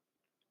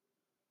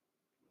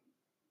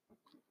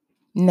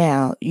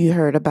 Now, you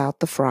heard about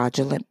the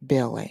fraudulent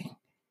billing.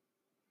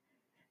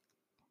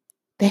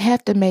 They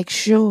have to make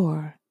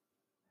sure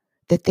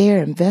that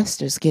their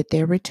investors get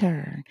their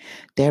return.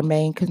 Their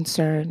main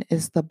concern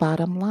is the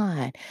bottom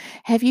line.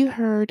 Have you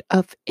heard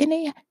of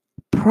any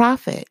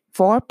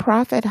for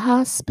profit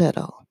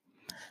hospital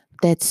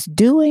that's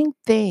doing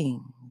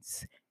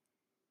things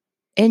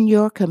in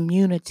your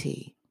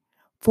community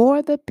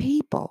for the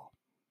people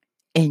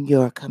in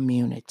your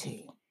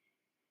community?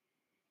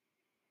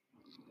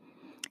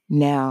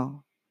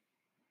 Now,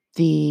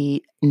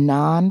 the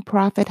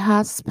nonprofit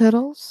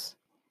hospitals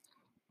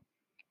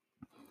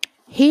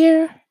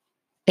here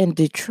in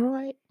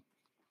Detroit,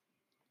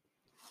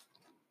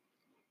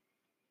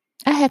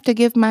 I have to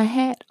give my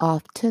hat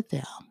off to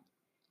them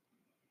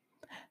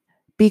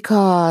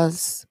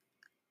because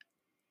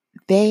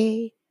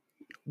they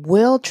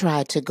will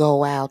try to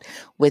go out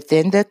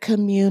within the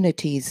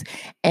communities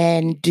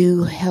and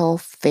do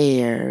health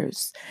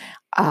fairs,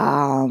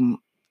 um,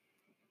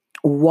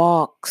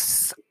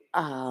 walks,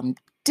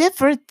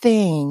 different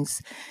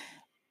things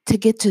to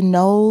get to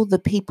know the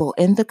people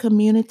in the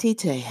community,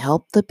 to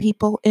help the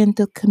people in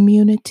the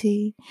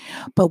community.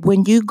 But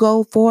when you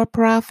go for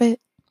profit,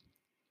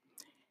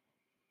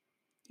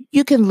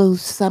 you can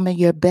lose some of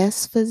your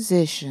best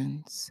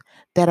physicians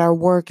that are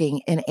working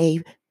in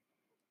a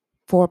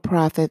for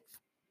profit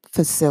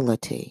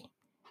facility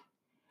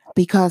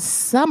because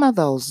some of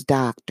those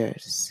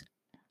doctors'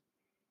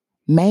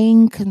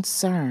 main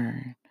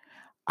concern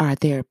are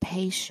their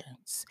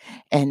patients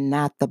and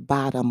not the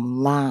bottom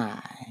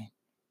line.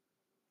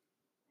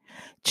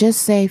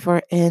 Just say,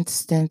 for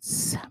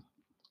instance,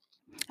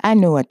 I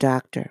knew a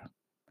doctor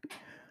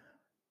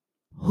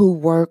who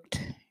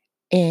worked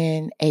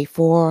in a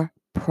for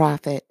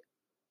profit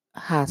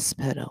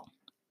hospital.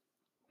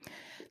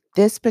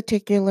 This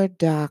particular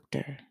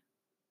doctor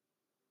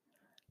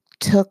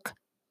took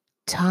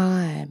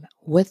time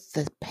with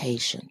the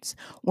patients,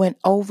 went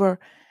over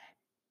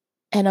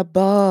and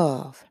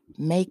above,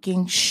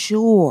 making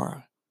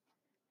sure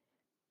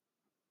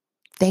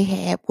they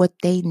had what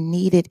they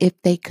needed if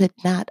they could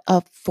not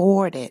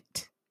afford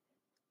it.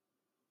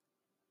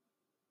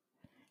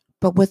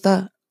 But with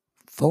a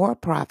for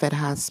profit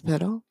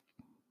hospital,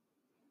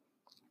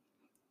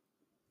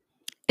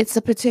 it's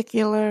a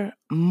particular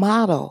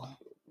model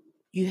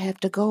you have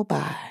to go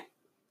by.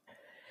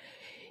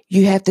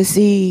 You have to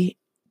see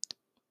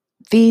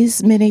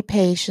these many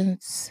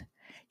patients.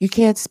 You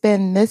can't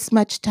spend this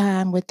much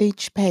time with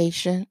each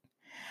patient.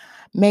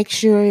 Make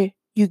sure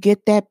you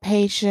get that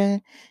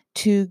patient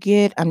to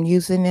get, I'm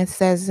using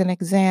this as an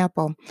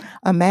example,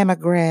 a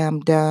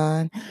mammogram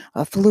done,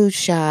 a flu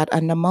shot, a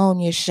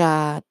pneumonia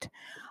shot,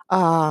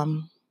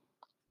 um,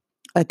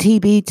 a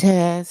TB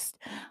test,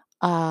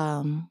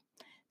 um,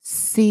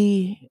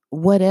 see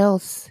what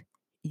else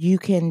you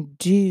can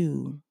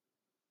do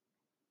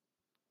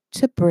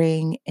to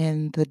bring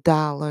in the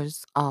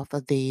dollars off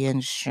of the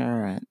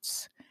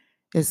insurance,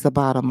 is the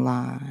bottom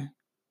line.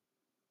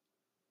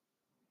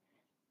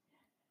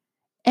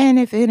 And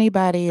if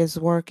anybody is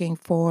working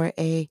for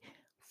a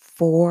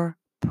for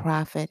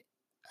profit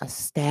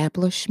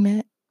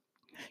establishment,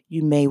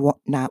 you may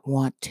not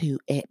want to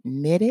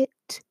admit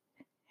it,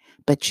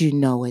 but you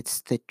know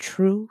it's the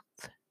truth.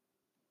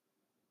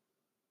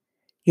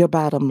 Your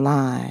bottom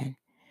line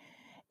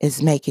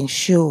is making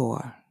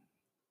sure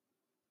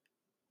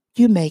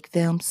you make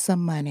them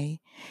some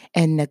money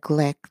and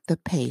neglect the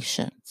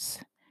patients.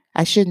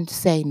 I shouldn't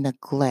say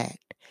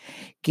neglect.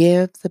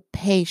 Give the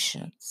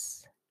patients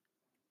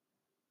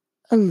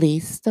the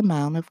least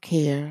amount of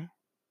care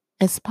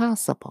as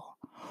possible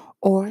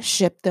or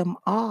ship them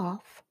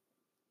off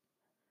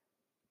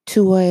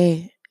to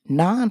a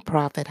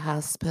nonprofit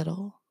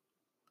hospital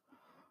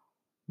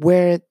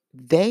where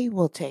they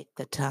will take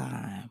the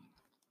time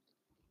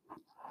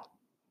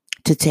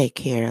to take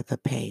care of the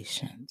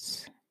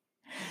patients.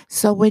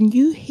 So when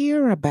you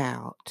hear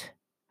about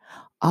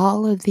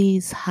all of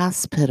these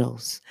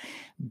hospitals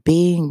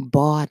being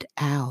bought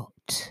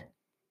out,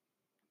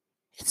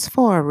 it's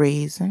for a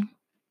reason.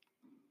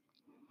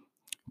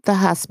 The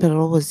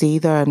hospital was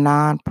either a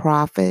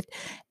nonprofit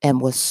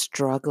and was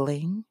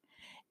struggling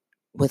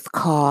with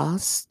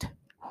cost,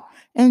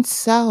 and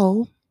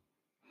so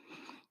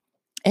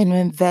an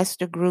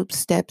investor group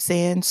steps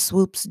in,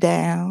 swoops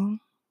down,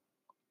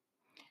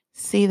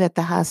 see that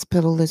the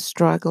hospital is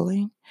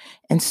struggling,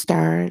 and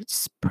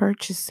starts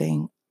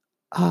purchasing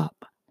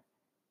up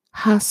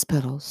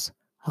hospitals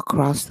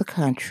across the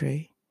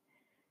country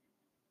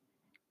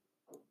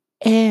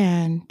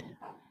and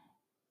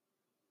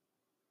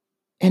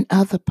in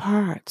other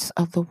parts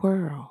of the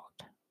world.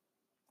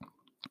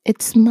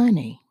 It's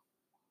money.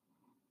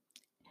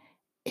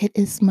 It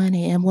is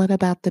money. And what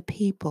about the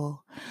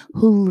people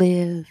who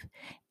live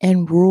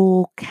in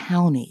rural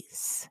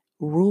counties,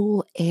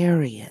 rural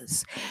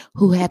areas,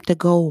 who have to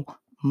go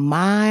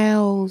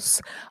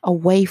miles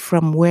away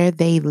from where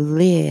they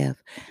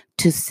live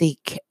to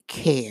seek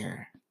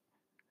care,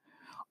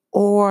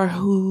 or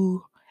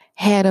who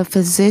had a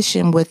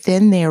physician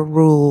within their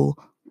rural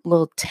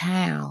little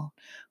town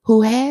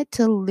who had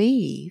to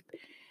leave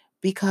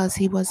because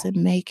he wasn't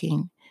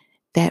making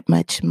that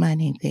much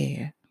money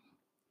there.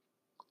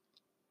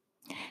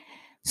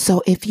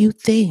 So if you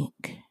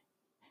think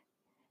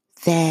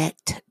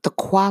that the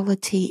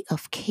quality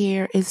of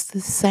care is the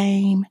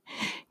same,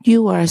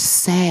 you are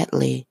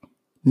sadly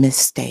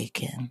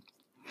mistaken.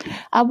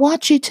 I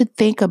want you to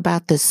think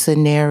about the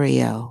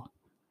scenario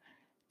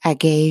I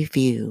gave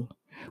you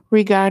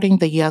regarding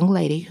the young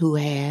lady who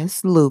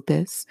has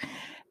lupus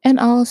and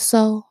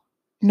also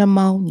had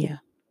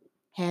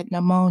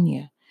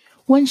pneumonia.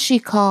 When she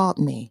called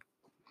me,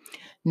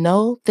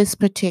 no, this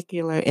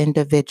particular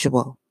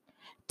individual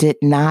did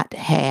not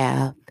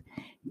have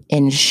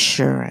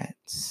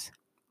insurance.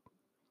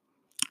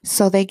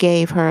 So they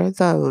gave her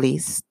the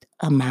least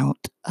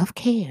amount of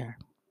care.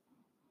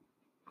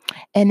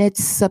 And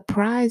it's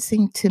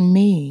surprising to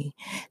me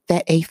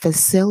that a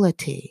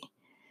facility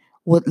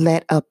would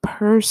let a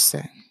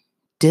person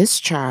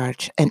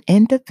discharge an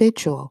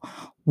individual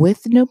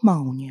with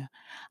pneumonia,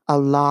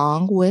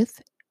 along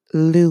with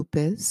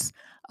lupus,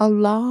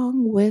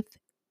 along with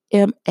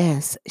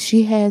MS.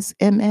 She has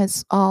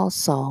MS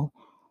also.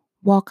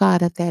 Walk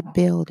out of that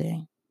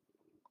building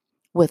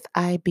with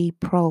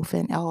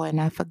ibuprofen. Oh, and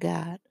I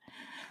forgot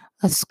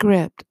a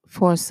script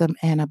for some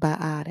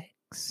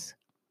antibiotics.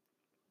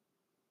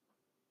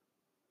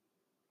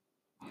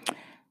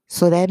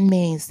 So that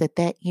means that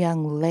that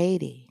young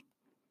lady,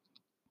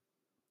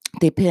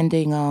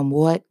 depending on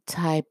what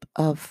type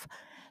of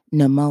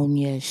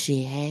pneumonia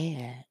she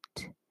had,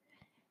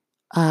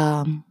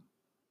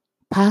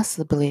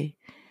 possibly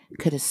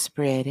could have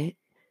spread it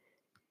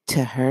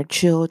to her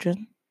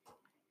children,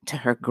 to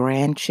her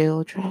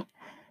grandchildren,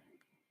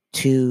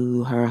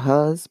 to her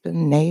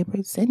husband,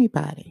 neighbors,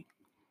 anybody.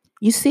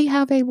 You see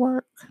how they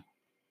work?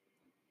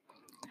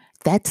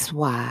 That's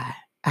why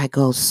I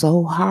go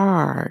so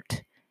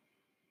hard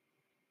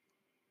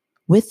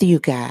with you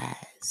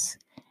guys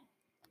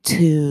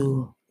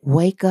to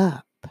wake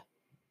up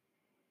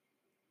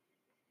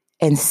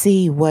and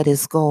see what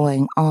is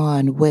going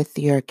on with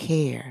your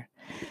care.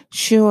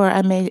 Sure,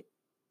 I may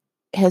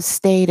have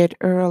stated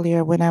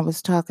earlier when I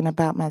was talking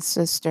about my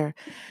sister,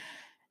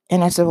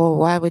 and I said, well,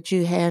 why would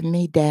you have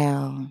me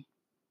down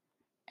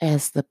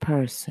as the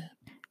person?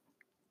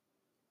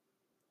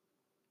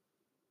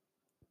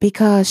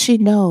 Because she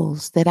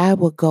knows that I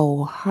will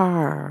go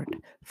hard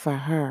for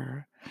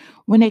her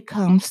when it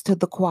comes to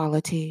the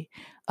quality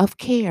of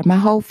care. My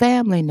whole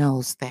family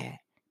knows that.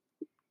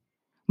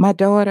 My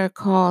daughter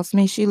calls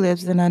me. She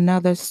lives in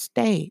another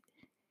state.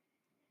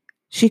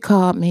 She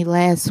called me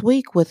last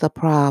week with a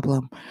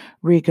problem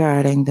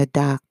regarding the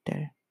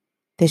doctor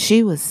that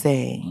she was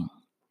seeing.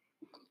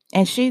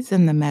 And she's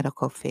in the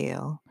medical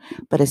field,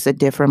 but it's a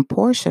different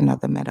portion of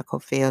the medical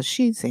field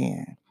she's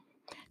in.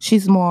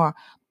 She's more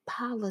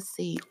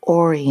policy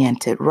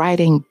oriented,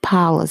 writing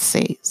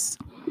policies.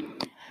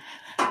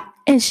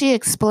 And she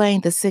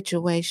explained the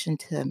situation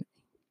to me.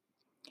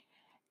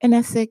 And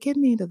I said, give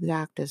me the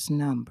doctor's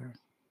number.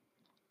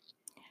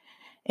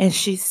 And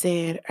she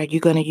said, are you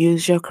going to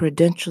use your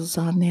credentials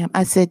on them?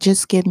 I said,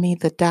 just give me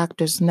the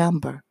doctor's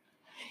number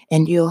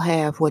and you'll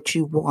have what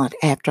you want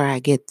after I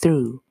get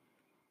through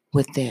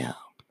with them.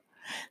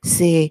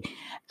 See,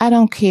 I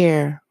don't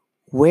care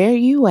where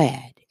you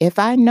at. If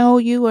I know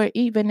you or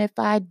even if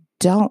I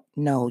don't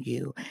know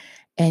you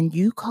and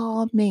you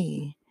call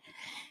me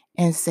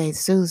and say,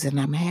 Susan,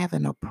 I'm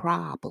having a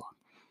problem,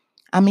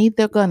 I'm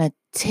either going to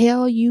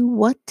tell you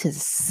what to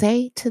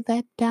say to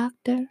that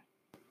doctor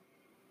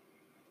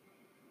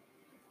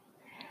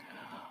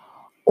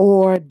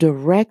or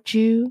direct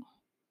you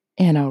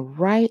in a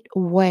right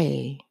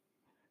way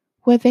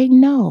where they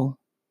know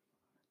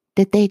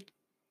that they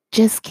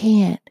just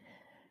can't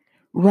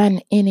run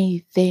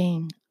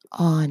anything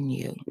on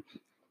you.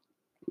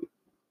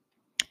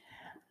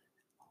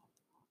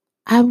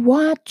 I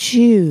want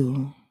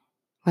you,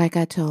 like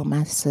I told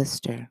my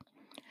sister,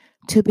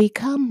 to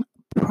become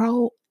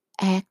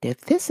proactive.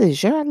 This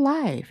is your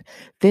life.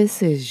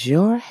 This is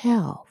your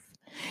health.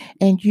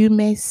 And you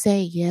may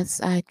say,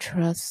 yes, I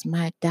trust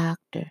my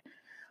doctor.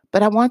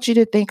 But I want you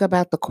to think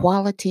about the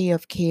quality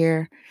of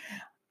care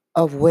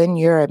of when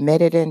you're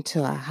admitted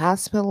into a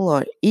hospital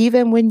or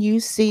even when you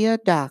see a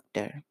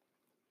doctor.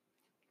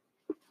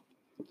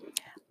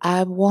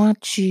 I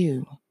want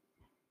you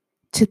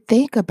to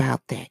think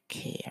about that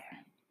care.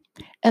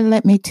 And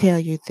let me tell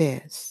you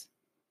this.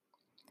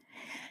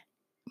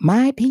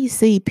 My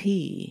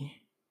PCP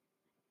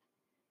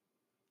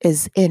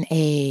is in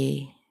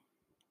a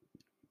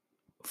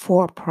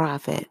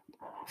for-profit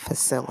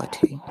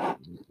facility.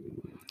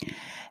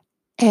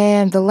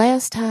 And the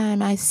last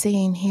time I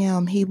seen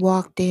him, he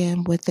walked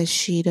in with a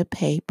sheet of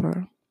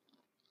paper.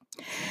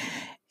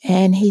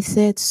 And he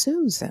said,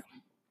 Susan,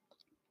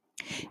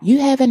 You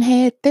haven't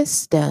had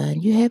this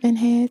done. You haven't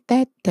had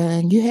that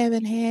done. You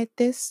haven't had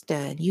this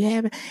done.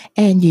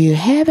 And you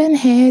haven't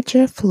had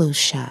your flu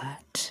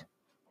shot.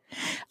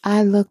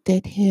 I looked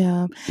at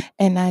him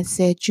and I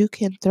said, you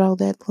can throw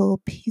that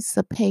little piece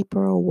of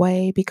paper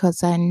away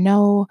because I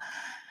know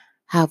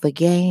how the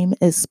game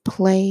is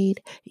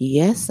played.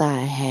 Yes, I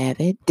have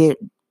it.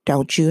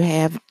 Don't you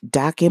have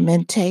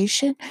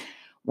documentation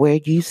where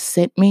you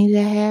sent me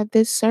to have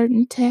this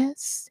certain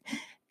test?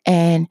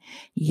 And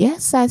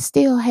yes, I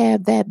still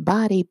have that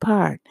body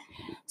part.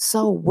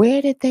 So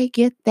where did they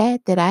get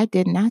that I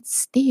did not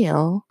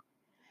still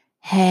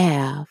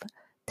have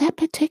that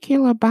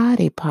particular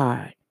body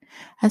part?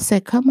 I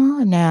said, come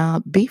on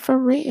now, be for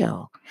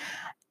real.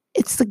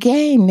 It's the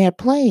game they're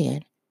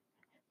playing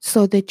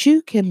so that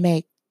you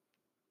can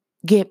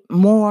get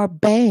more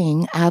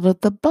bang out of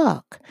the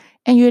buck.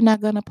 And you're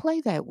not going to play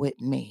that with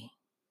me.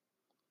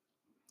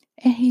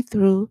 And he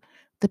threw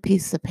the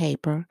piece of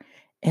paper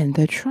in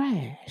the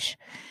trash.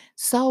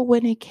 So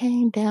when it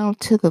came down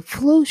to the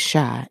flu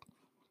shot,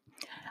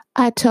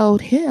 I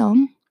told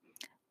him,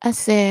 I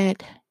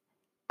said,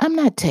 I'm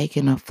not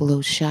taking a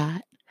flu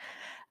shot.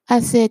 I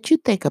said, you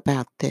think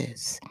about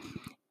this.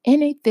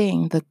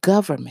 Anything the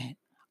government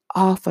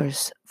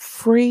offers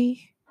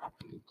free,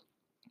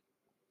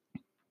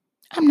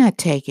 I'm not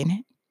taking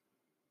it.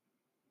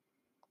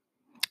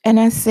 And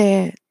I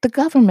said, the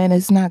government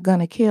is not going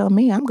to kill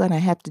me. I'm going to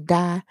have to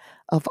die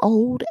of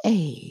old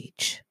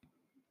age.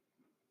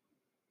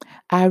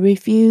 I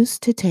refuse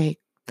to take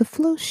the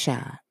flu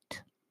shot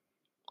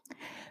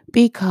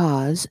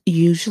because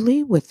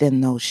usually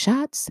within those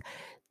shots,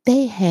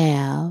 they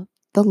have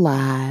the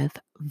live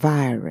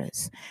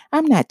virus.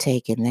 I'm not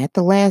taking that.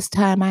 The last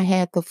time I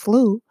had the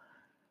flu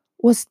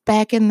was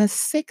back in the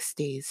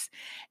 60s.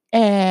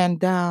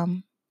 And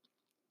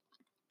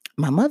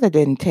my mother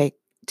didn't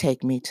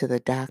take me to the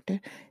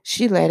doctor.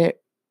 She let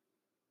it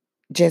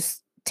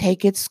just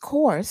take its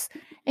course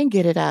and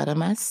get it out of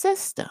my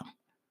system.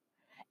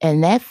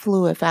 And that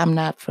flu, if I'm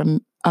not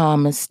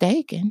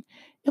mistaken,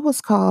 it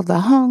was called the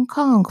Hong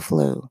Kong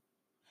flu.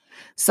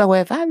 So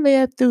if I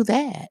lived through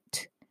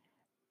that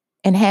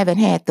and haven't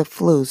had the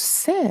flu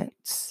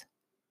since,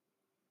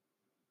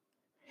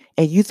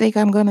 and you think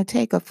I'm going to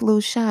take a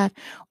flu shot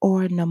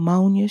or a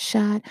pneumonia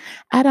shot,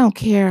 I don't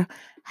care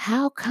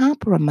how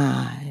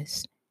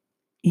compromised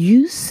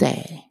you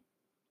say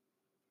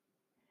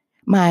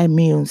my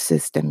immune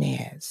system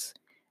is.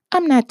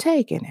 I'm not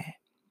taking it.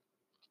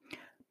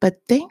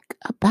 But think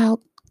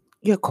about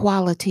your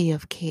quality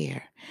of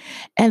care.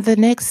 And the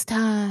next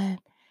time,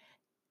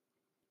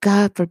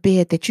 God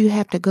forbid, that you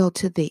have to go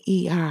to the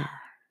ER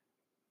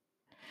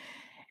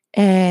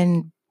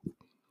and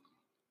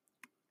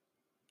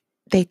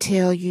they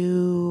tell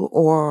you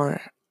or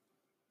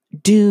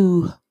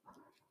do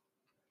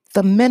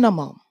the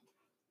minimum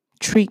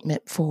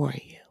treatment for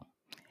you.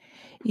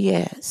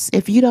 Yes,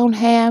 if you don't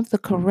have the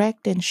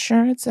correct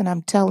insurance, and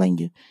I'm telling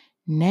you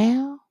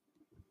now,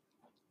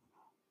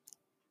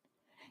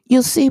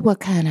 you'll see what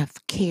kind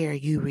of care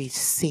you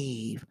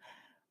receive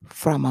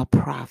from a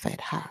private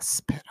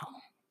hospital.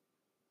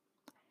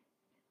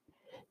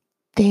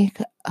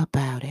 Think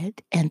about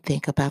it and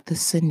think about the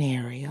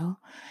scenario.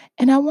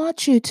 And I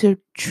want you to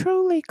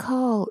truly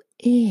call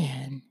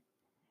in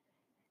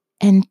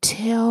and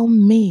tell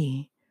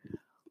me,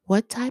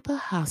 what type of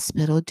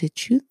hospital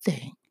did you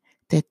think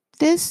that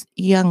this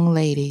young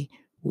lady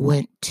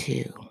went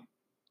to?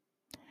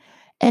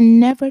 And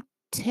never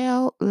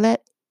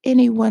let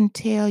anyone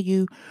tell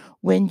you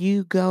when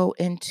you go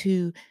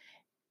into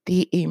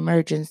the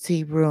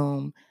emergency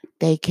room,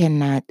 they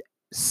cannot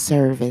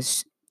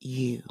service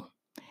you.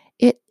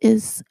 It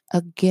is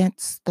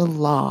against the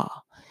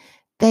law.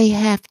 They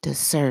have to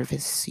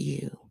service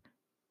you.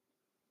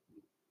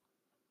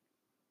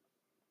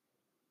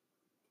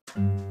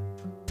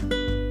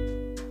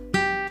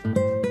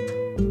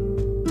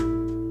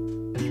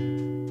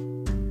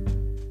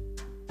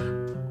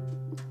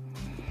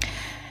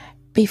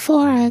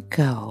 Before I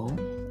go,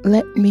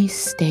 let me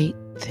state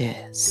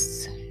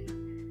this.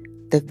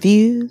 The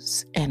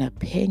views and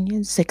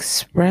opinions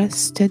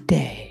expressed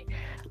today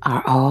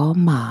are all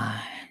mine.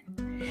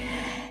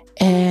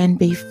 And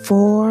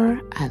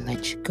before I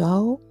let you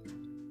go,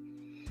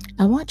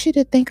 I want you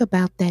to think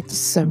about that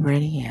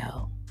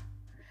scenario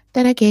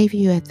that I gave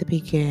you at the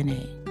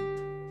beginning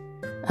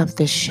of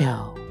the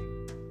show.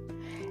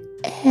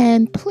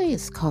 And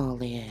please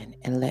call in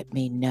and let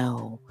me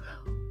know,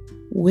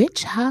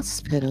 which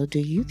hospital do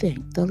you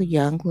think the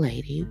young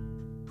lady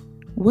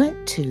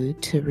went to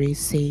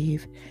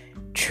receive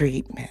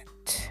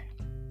treatment?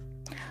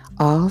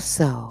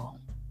 Also,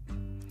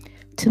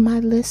 to my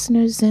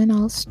listeners in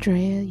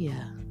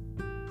Australia,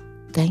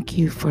 thank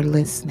you for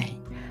listening.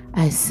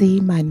 I see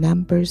my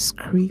numbers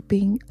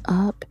creeping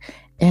up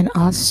in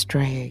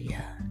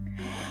Australia.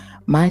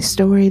 My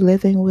Story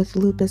Living with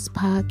Lupus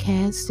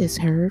podcast is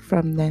heard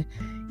from the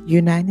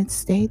United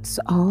States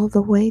all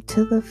the way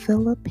to the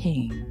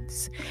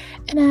Philippines.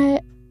 And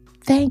I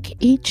thank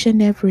each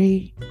and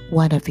every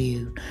one of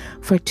you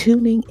for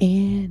tuning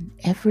in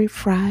every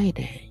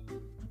Friday.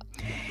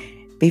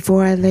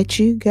 Before I let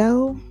you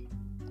go,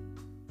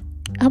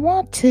 I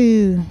want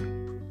to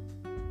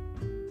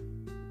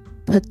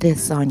put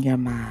this on your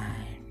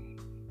mind.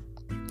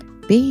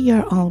 Be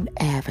your own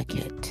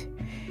advocate.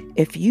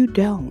 If you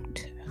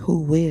don't, who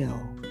will?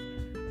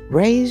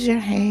 Raise your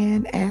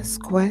hand,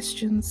 ask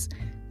questions,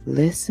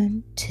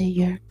 listen to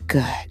your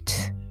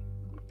gut.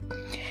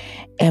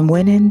 And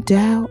when in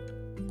doubt,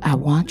 I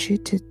want you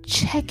to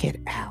check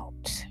it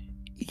out.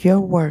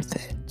 You're worth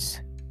it.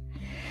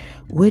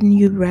 Wouldn't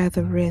you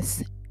rather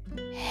risk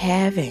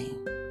having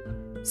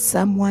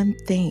someone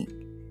think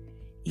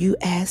you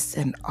asked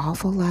an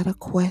awful lot of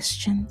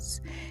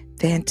questions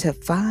than to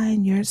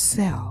find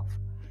yourself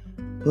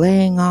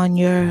laying on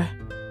your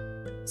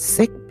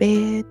sick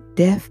bed,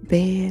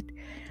 deathbed,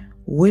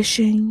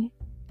 wishing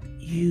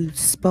you'd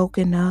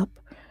spoken up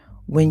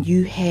when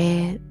you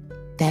had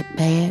that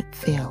bad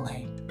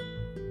feeling?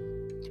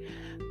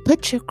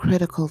 Put your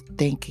critical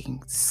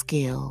thinking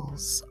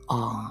skills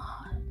on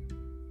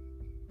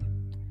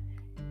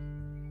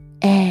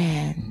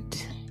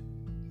and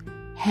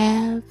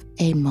have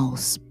a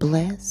most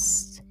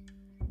blessed,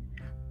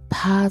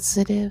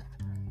 positive,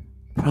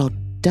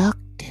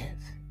 productive,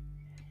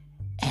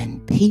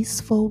 and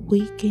peaceful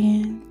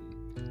weekend.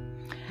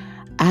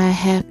 I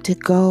have to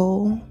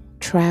go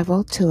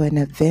travel to an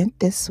event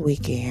this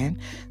weekend,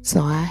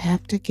 so I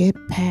have to get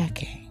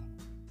packing.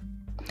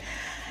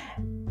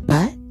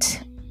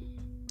 But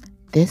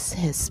this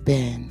has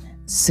been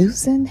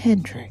Susan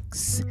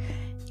Hendricks,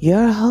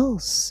 your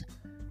host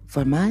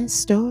for my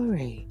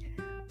story,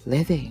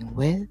 Living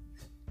with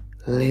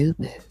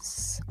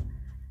Lupus.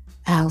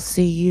 I'll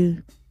see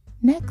you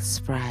next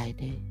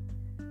Friday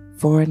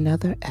for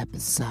another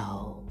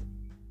episode.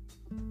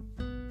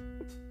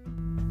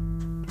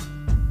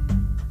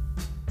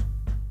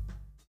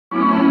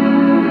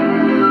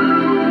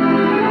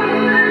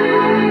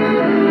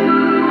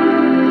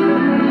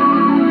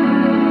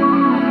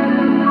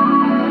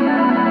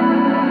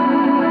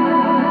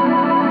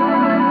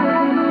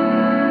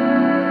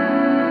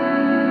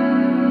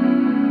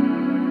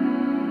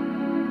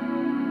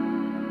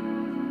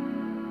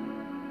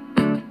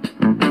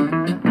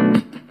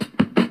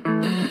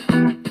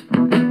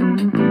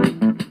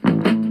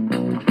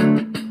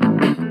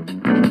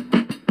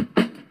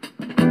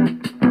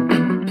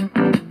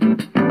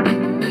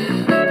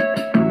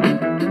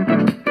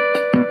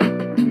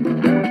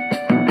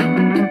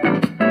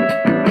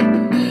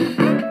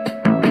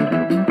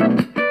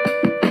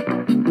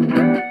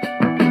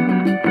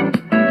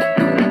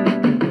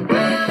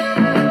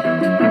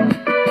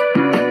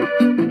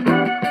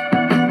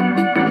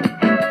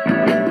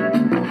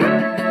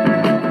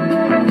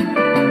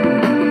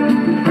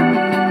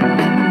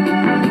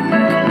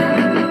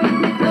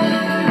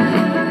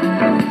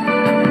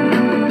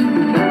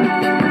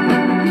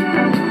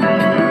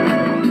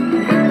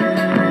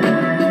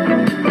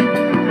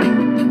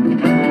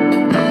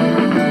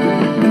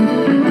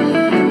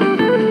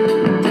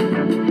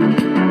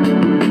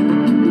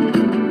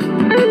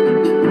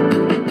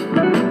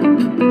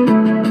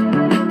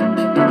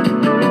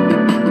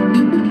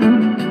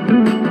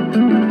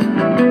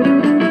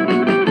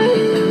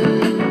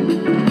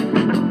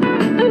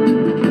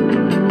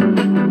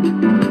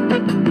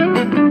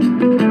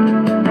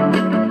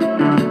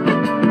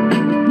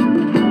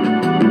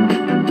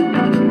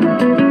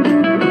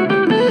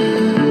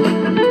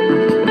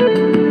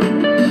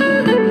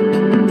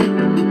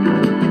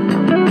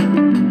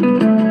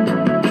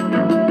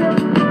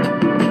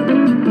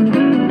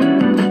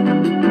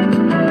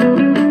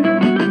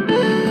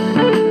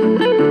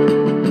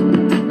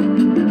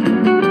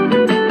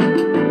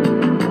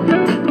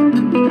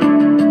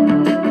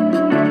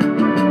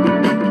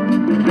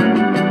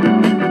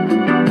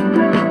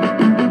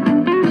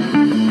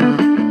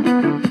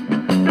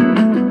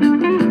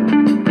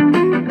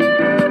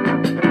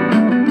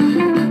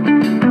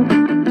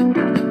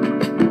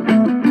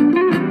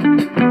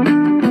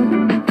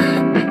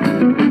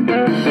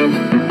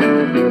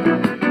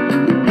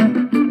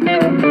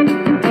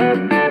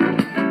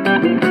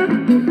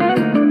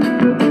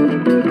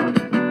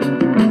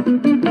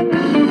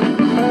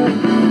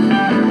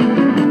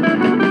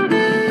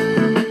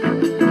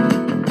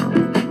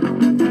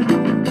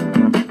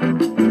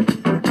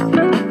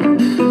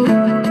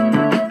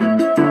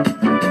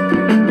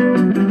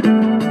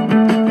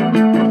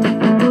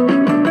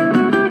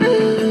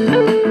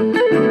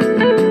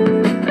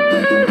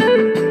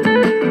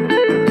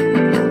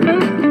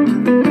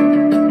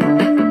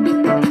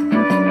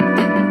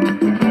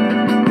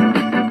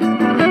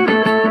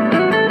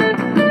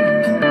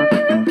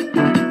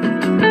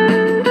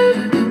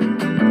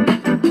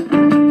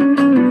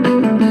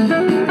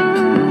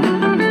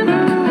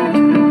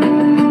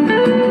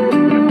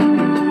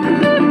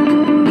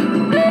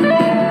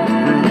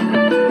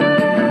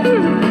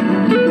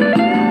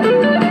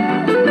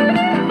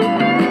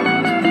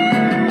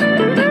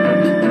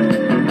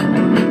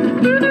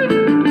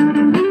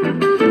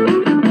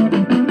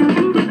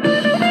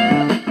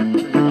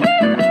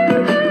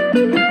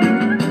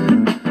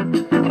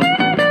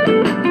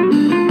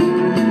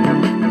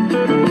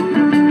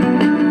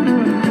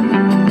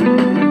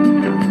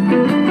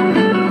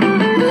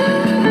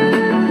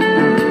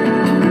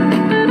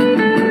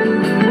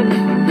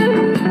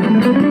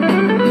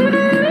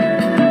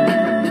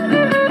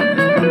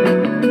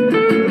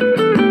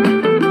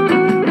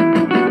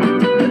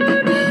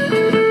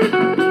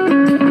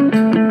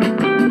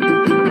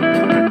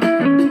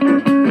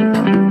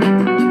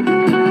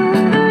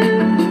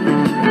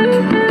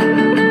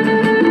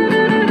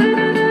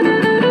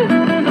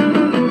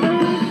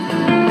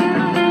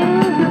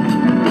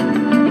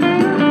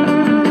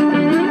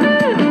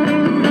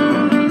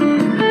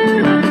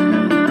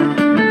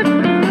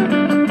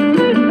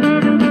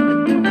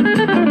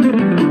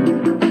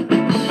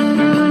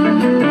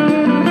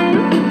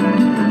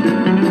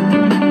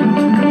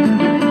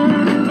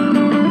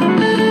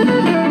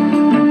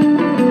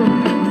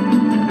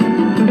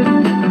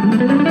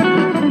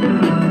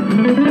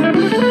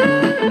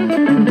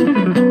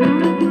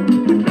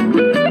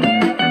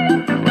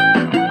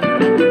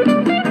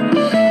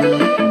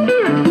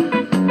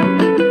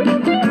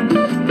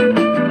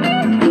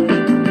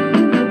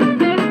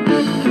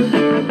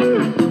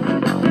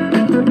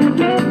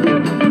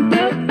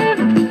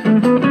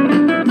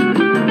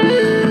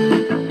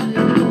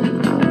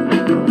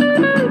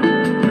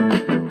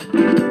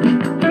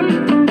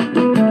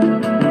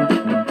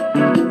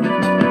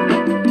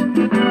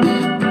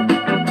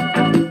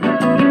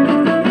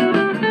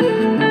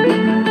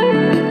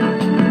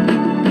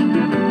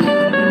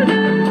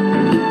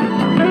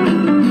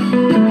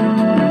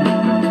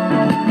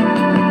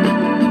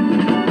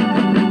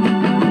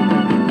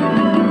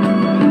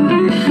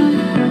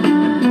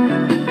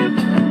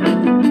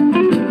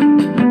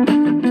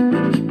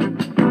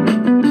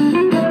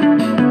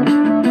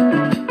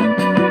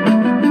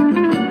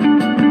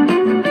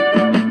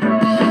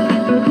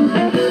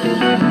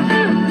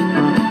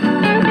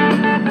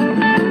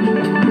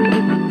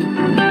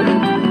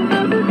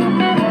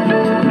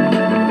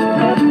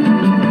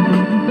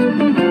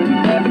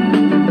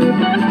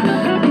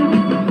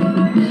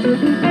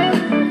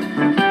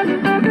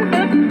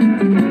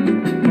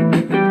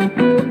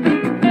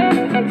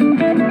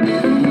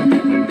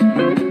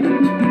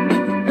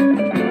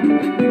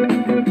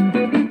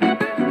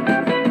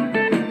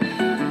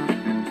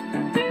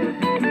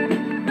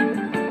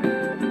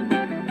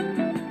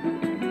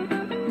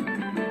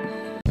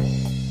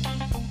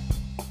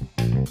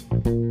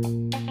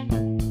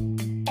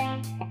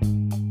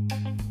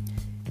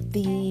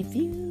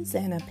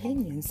 views and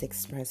opinions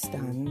expressed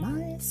on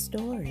My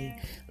Story,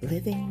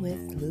 Living with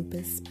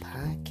Lupus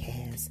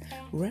podcast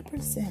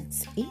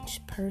represents each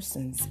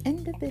person's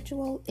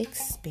individual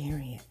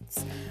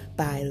experience.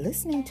 By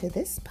listening to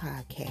this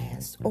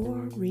podcast or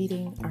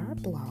reading our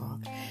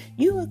blog,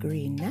 you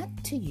agree not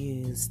to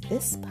use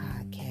this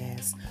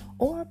podcast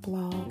or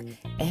blog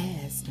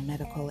as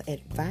medical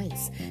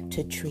advice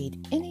to treat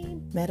any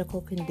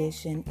medical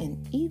condition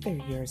in either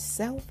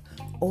yourself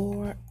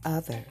or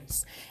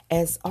others.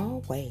 As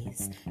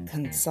always,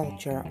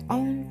 consult your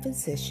own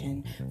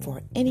physician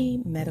for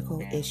any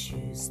medical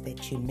issues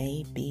that you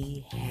may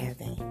be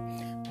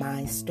having.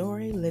 My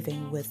Story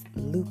Living with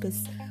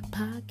Lupus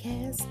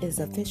podcast is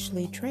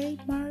officially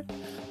trademarked,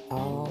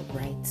 all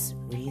rights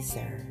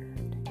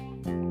reserved.